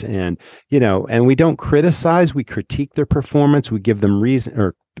opportunities. And, and we don't criticize, we critique their performance. We give them reason,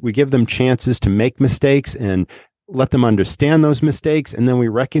 or we give them chances to make mistakes and let them understand those mistakes. And then we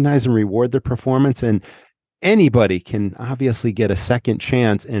recognize and reward their performance. And anybody can obviously get a second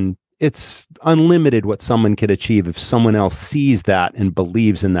chance, and it's unlimited what someone could achieve if someone else sees that and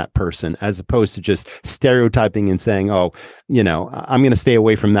believes in that person, as opposed to just stereotyping and saying, oh, I'm going to stay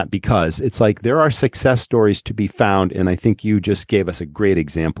away from that, because it's like there are success stories to be found. And I think you just gave us a great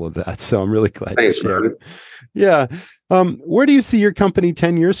example of that. So I'm really glad you shared it. Yeah. Where do you see your company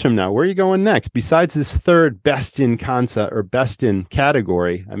 10 years from now? Where are you going next? Besides this third best in concept or best in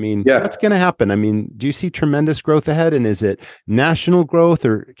category, what's going to happen? Do you see tremendous growth ahead? And is it national growth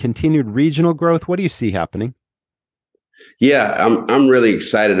or continued regional growth? What do you see happening? Yeah, I'm really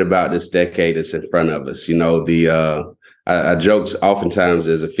excited about this decade that's in front of us. I joked oftentimes,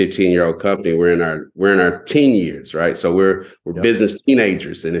 as a 15-year-old company, we're in our teen years, right? So we're business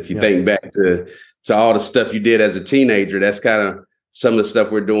teenagers. And if you think back to all the stuff you did as a teenager, that's kind of some of the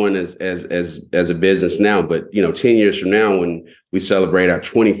stuff we're doing as a business now. But 10 years from now, when we celebrate our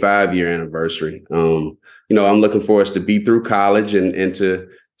 25-year anniversary, I'm looking for us to be through college and to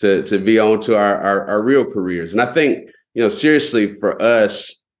be on to our real careers. And I think, seriously, for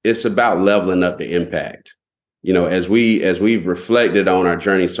us, it's about leveling up the impact. As we've reflected on our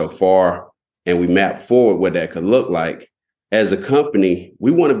journey so far, and we map forward what that could look like, as a company,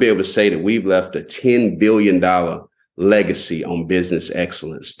 we want to be able to say that we've left a $10 billion legacy on business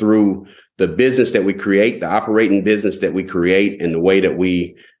excellence through the business that we create, the operating business that we create, and the way that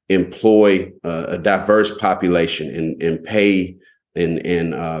we employ a diverse population and pay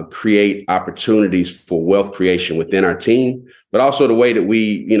and create opportunities for wealth creation within our team, but also the way that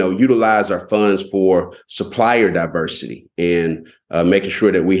we, utilize our funds for supplier diversity and making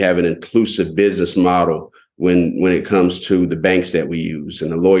sure that we have an inclusive business model when it comes to the banks that we use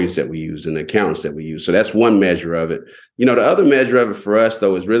and the lawyers that we use and the accountants that we use. So that's one measure of it. The other measure of it for us,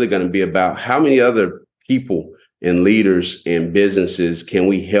 though, is really going to be about how many other people and leaders and businesses can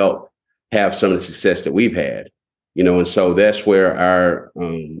we help have some of the success that we've had. And so that's where our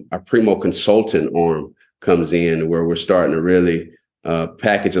Primo consultant arm comes in, where we're starting to really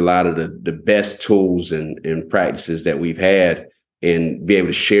package a lot of the best tools and practices that we've had and be able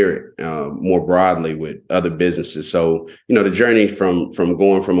to share it more broadly with other businesses. So, the journey from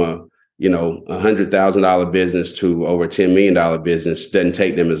going from a $100,000 business to over $10 million business doesn't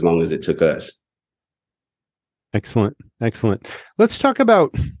take them as long as it took us. Excellent. Excellent. Let's talk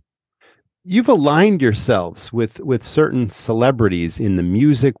about, you've aligned yourselves with certain celebrities in the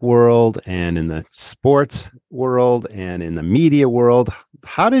music world and in the sports world and in the media world.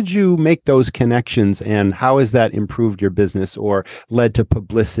 How did you make those connections, and how has that improved your business or led to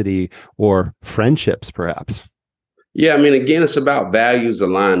publicity or friendships, perhaps? Yeah, I mean, again, it's about values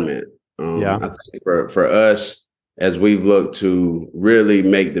alignment. I think for us, as we've looked to really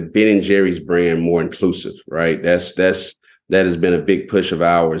make the Ben & Jerry's brand more inclusive, right? That has been a big push of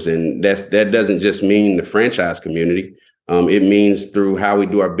ours. And that doesn't just mean the franchise community. It means through how we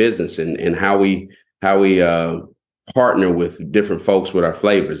do our business and how we partner with different folks with our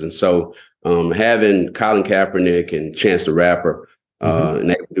flavors. And so having Colin Kaepernick and Chance the Rapper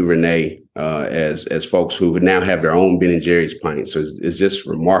and Renee as folks who would now have their own Ben & Jerry's pints is just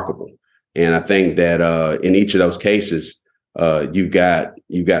remarkable. And I think that in each of those cases, you've got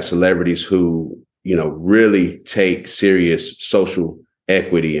celebrities who, really take serious social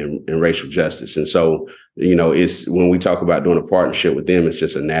equity and racial justice. And so, it's when we talk about doing a partnership with them, it's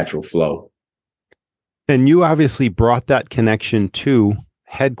just a natural flow. And you obviously brought that connection to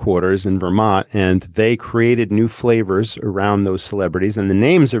headquarters in Vermont, and they created new flavors around those celebrities. And the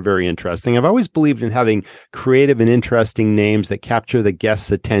names are very interesting. I've always believed in having creative and interesting names that capture the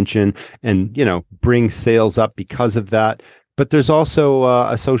guest's attention and, bring sales up because of that. But there's also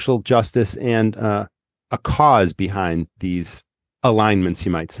a social justice and a cause behind these alignments,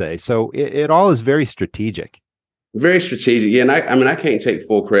 you might say. So it all is very strategic. Very strategic. Yeah. And I can't take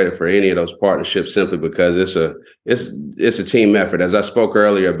full credit for any of those partnerships simply because it's a team effort. As I spoke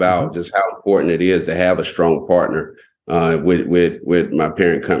earlier about just how important it is to have a strong partner with my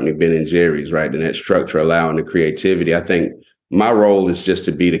parent company, Ben & Jerry's, right? And that structure allowing the creativity. I think my role is just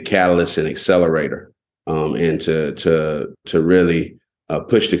to be the catalyst and accelerator and to really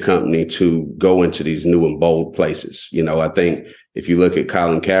push the company to go into these new and bold places. I think if you look at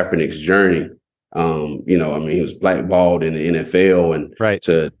Colin Kaepernick's journey, he was blackballed in the NFL, and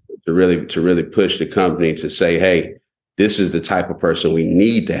to really push the company to say, hey, this is the type of person we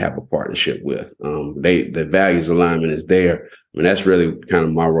need to have a partnership with. The values alignment is there. I mean, that's really kind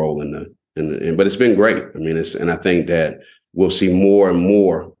of my role but it's been great. I mean, and I think that we'll see more and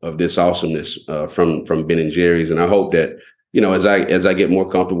more of this awesomeness from Ben & Jerry's. And I hope that, as I get more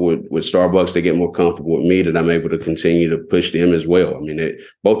comfortable with Starbucks, they get more comfortable with me, that I'm able to continue to push them as well. I mean,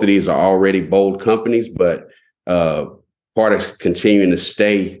 both of these are already bold companies, but part of continuing to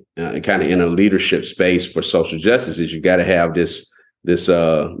stay kind of in a leadership space for social justice is you got to have this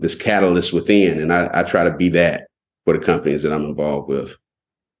catalyst within. And I try to be that for the companies that I'm involved with.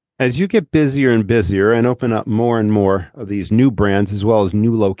 As you get busier and busier and open up more and more of these new brands as well as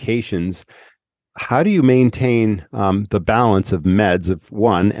new locations, how do you maintain the balance of meds, of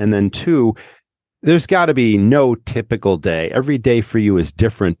one, and then two, there's got to be no typical day. Every day for you is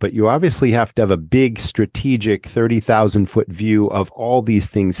different, but you obviously have to have a big strategic 30,000-foot view of all these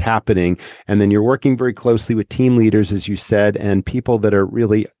things happening. And then you're working very closely with team leaders, as you said, and people that are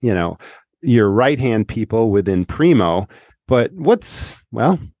really, your right-hand people within Primo. But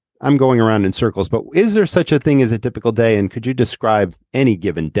I'm going around in circles, but is there such a thing as a typical day? And could you describe any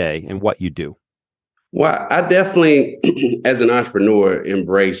given day and what you do? Well, I definitely, as an entrepreneur,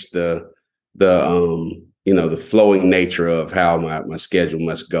 embrace the flowing nature of how my schedule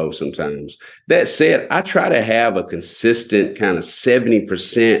must go sometimes. That said, I try to have a consistent kind of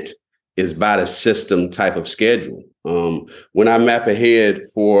 70% is by the system type of schedule. When I map ahead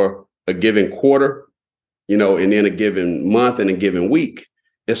for a given quarter, and then a given month and a given week,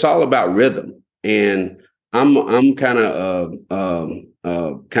 it's all about rhythm. And I'm kind of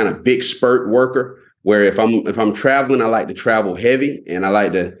big spurt worker, where if I'm traveling, I like to travel heavy, and I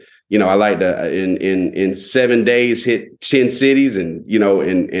like to in 7 days hit 10 cities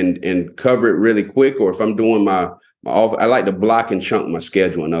and cover it really quick. Or if I'm doing I like to block and chunk my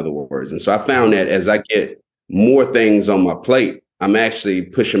schedule, in other words. And so I found that as I get more things on my plate, I'm actually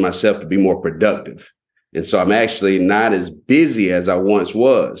pushing myself to be more productive. And so I'm actually not as busy as I once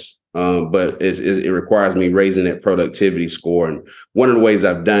was, but it requires me raising that productivity score. And one of the ways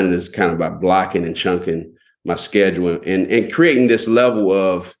I've done it is kind of by blocking and chunking my schedule and creating this level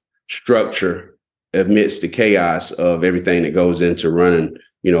of structure amidst the chaos of everything that goes into running,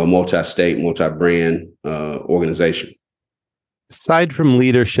 a multi-state, multi-brand organization. Aside from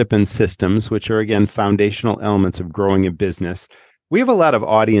leadership and systems, which are, again, foundational elements of growing a business, we have a lot of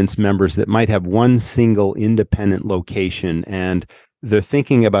audience members that might have one single independent location, and they're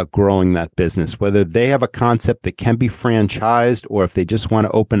thinking about growing that business, whether they have a concept that can be franchised or if they just want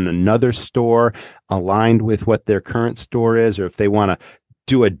to open another store aligned with what their current store is, or if they want to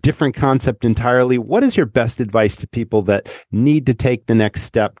do a different concept entirely. What is your best advice to people that need to take the next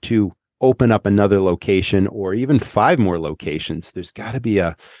step to open up another location or even 5 more locations? There's got to be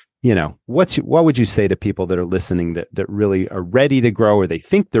a, what would you say to people that are listening that really are ready to grow, or they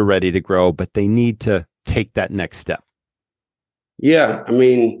think they're ready to grow, but they need to take that next step? Yeah, I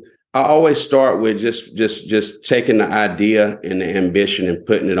mean, I always start with just taking the idea and the ambition and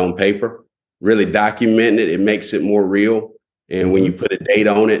putting it on paper, really documenting it. It makes it more real. And when you put a date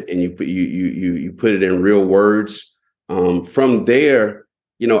on it and you put it in real words, from there,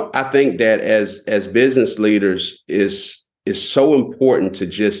 I think that as business leaders is so important to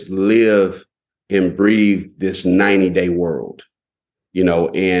just live and breathe this 90-day world,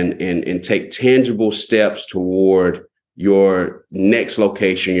 and take tangible steps toward your next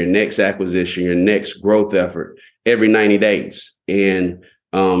location, your next acquisition, your next growth effort every 90 days, and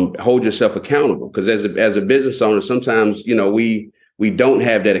hold yourself accountable. Because as a business owner, sometimes, we don't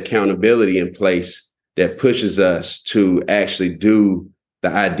have that accountability in place that pushes us to actually do the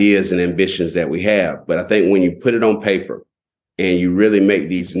ideas and ambitions that we have. But I think when you put it on paper and you really make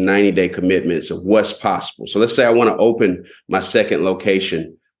these 90-day commitments of what's possible. So let's say I want to open my second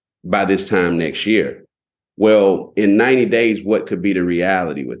location by this time next year. Well, in 90 days, what could be the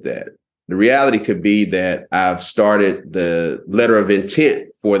reality with that? The reality could be that I've started the letter of intent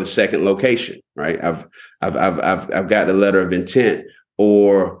for the second location, right? I've got the letter of intent,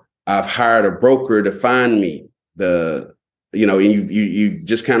 or I've hired a broker to find me and you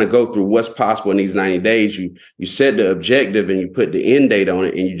just kind of go through what's possible in these 90 days. You set the objective and you put the end date on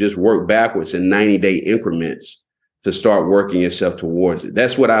it, and you just work backwards in 90-day increments to start working yourself towards it.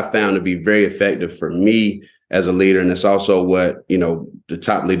 That's what I found to be very effective for me as a leader. And it's also what, the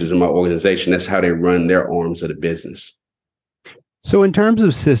top leaders in my organization, that's how they run their arms of the business. So in terms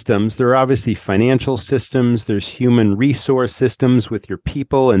of systems, there are obviously financial systems, there's human resource systems with your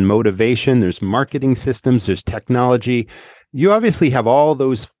people and motivation, there's marketing systems, there's technology. You obviously have all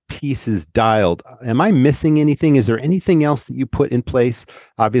those pieces dialed. Am I missing anything? Is there anything else that you put in place?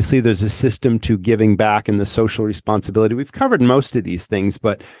 Obviously, there's a system to giving back and the social responsibility. We've covered most of these things,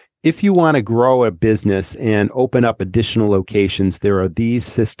 but if you want to grow a business and open up additional locations, there are these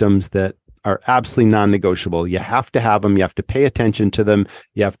systems that are absolutely non-negotiable. You have to have them. You have to pay attention to them.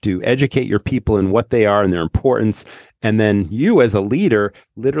 You have to educate your people in what they are and their importance. And then you, as a leader,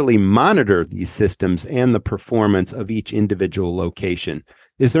 literally monitor these systems and the performance of each individual location.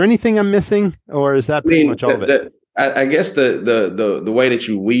 Is there anything I'm missing, or is that pretty much all of it? I guess the way that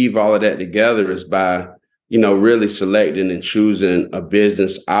you weave all of that together is by, really selecting and choosing a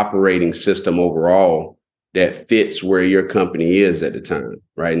business operating system overall that fits where your company is at the time,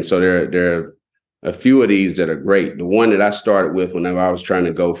 right? And so there are a few of these that are great. The one that I started with whenever I was trying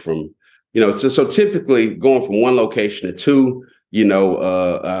to go from, so typically going from one location to two,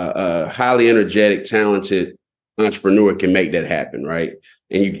 a highly energetic, talented entrepreneur can make that happen, right?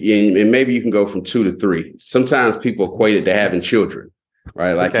 And maybe you can go from 2 to 3. Sometimes people equate it to having children,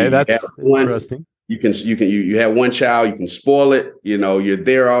 right? Like, okay, that's interesting. You have one child, you can spoil it, you're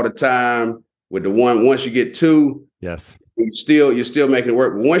there all the time. With the one, once you get 2, yes, you're still making it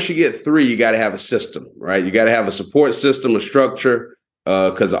work. But once you get 3, you got to have a system, right? You got to have a support system, a structure,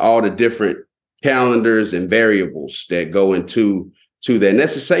 because of all the different calendars and variables that go into that. And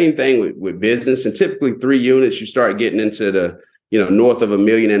that's the same thing with business. And typically 3 units, you start getting into the north of $1.5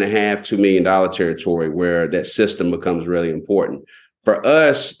 million, $2 million territory, where that system becomes really important. For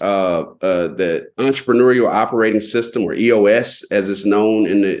us, the entrepreneurial operating system, or EOS, as it's known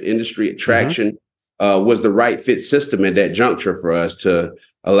in the industry, traction, was the right fit system at that juncture for us to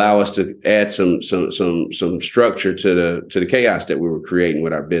allow us to add some structure to the chaos that we were creating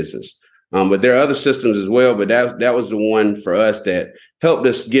with our business. But there are other systems as well, but that was the one for us that helped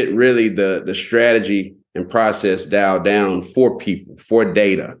us get really the strategy and process dialed down for people, for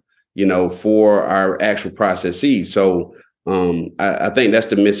data, for our actual processes. So I think that's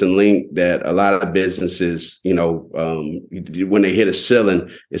the missing link that a lot of businesses, when they hit a ceiling,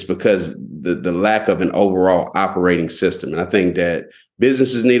 it's because the lack of an overall operating system. And I think that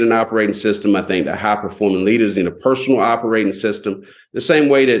businesses need an operating system. I think that high performing leaders need a personal operating system, the same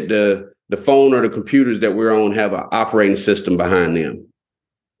way that the phone or the computers that we're on have an operating system behind them.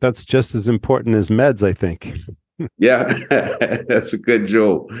 That's just as important as meds, I think. Yeah, that's a good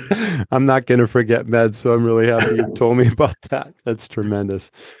joke. I'm not going to forget meds, so I'm really happy you told me about that. That's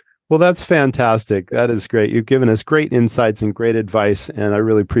tremendous. Well, that's fantastic. That is great. You've given us great insights and great advice, and I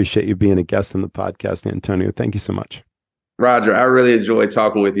really appreciate you being a guest on the podcast, Antonio. Thank you so much. Roger, I really enjoyed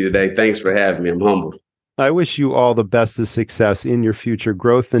talking with you today. Thanks for having me. I'm humbled. I wish you all the best of success in your future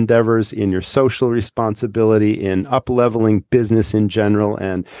growth endeavors, in your social responsibility, in up-leveling business in general,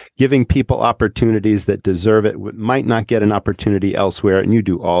 and giving people opportunities that deserve it, might not get an opportunity elsewhere, and you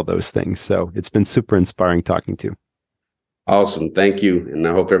do all those things. So it's been super inspiring talking to you. Awesome. Thank you. And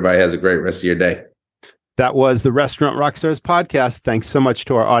I hope everybody has a great rest of your day. That was the Restaurant Rockstars podcast. Thanks so much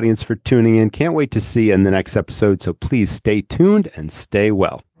to our audience for tuning in. Can't wait to see you in the next episode. So please stay tuned and stay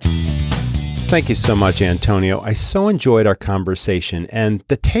well. Thank you so much, Antonio. I so enjoyed our conversation. And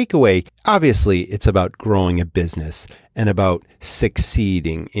the takeaway, obviously, it's about growing a business and about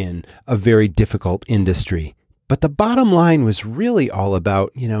succeeding in a very difficult industry. But the bottom line was really all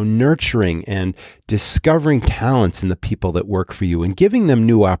about, nurturing and discovering talents in the people that work for you and giving them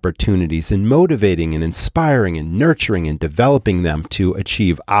new opportunities and motivating and inspiring and nurturing and developing them to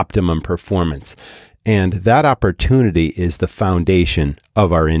achieve optimum performance. And that opportunity is the foundation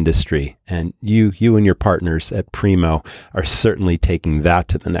of our industry. And you and your partners at Primo are certainly taking that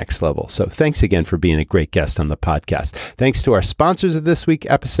to the next level. So thanks again for being a great guest on the podcast. Thanks to our sponsors of this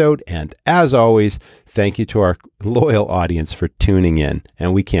week's episode. And as always, thank you to our loyal audience for tuning in.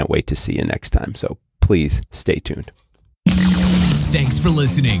 And we can't wait to see you next time. So please stay tuned. Thanks for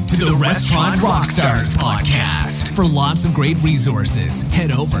listening to the Restaurant Rockstars podcast. For lots of great resources,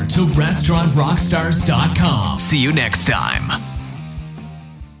 head over to restaurantrockstars.com. See you next time.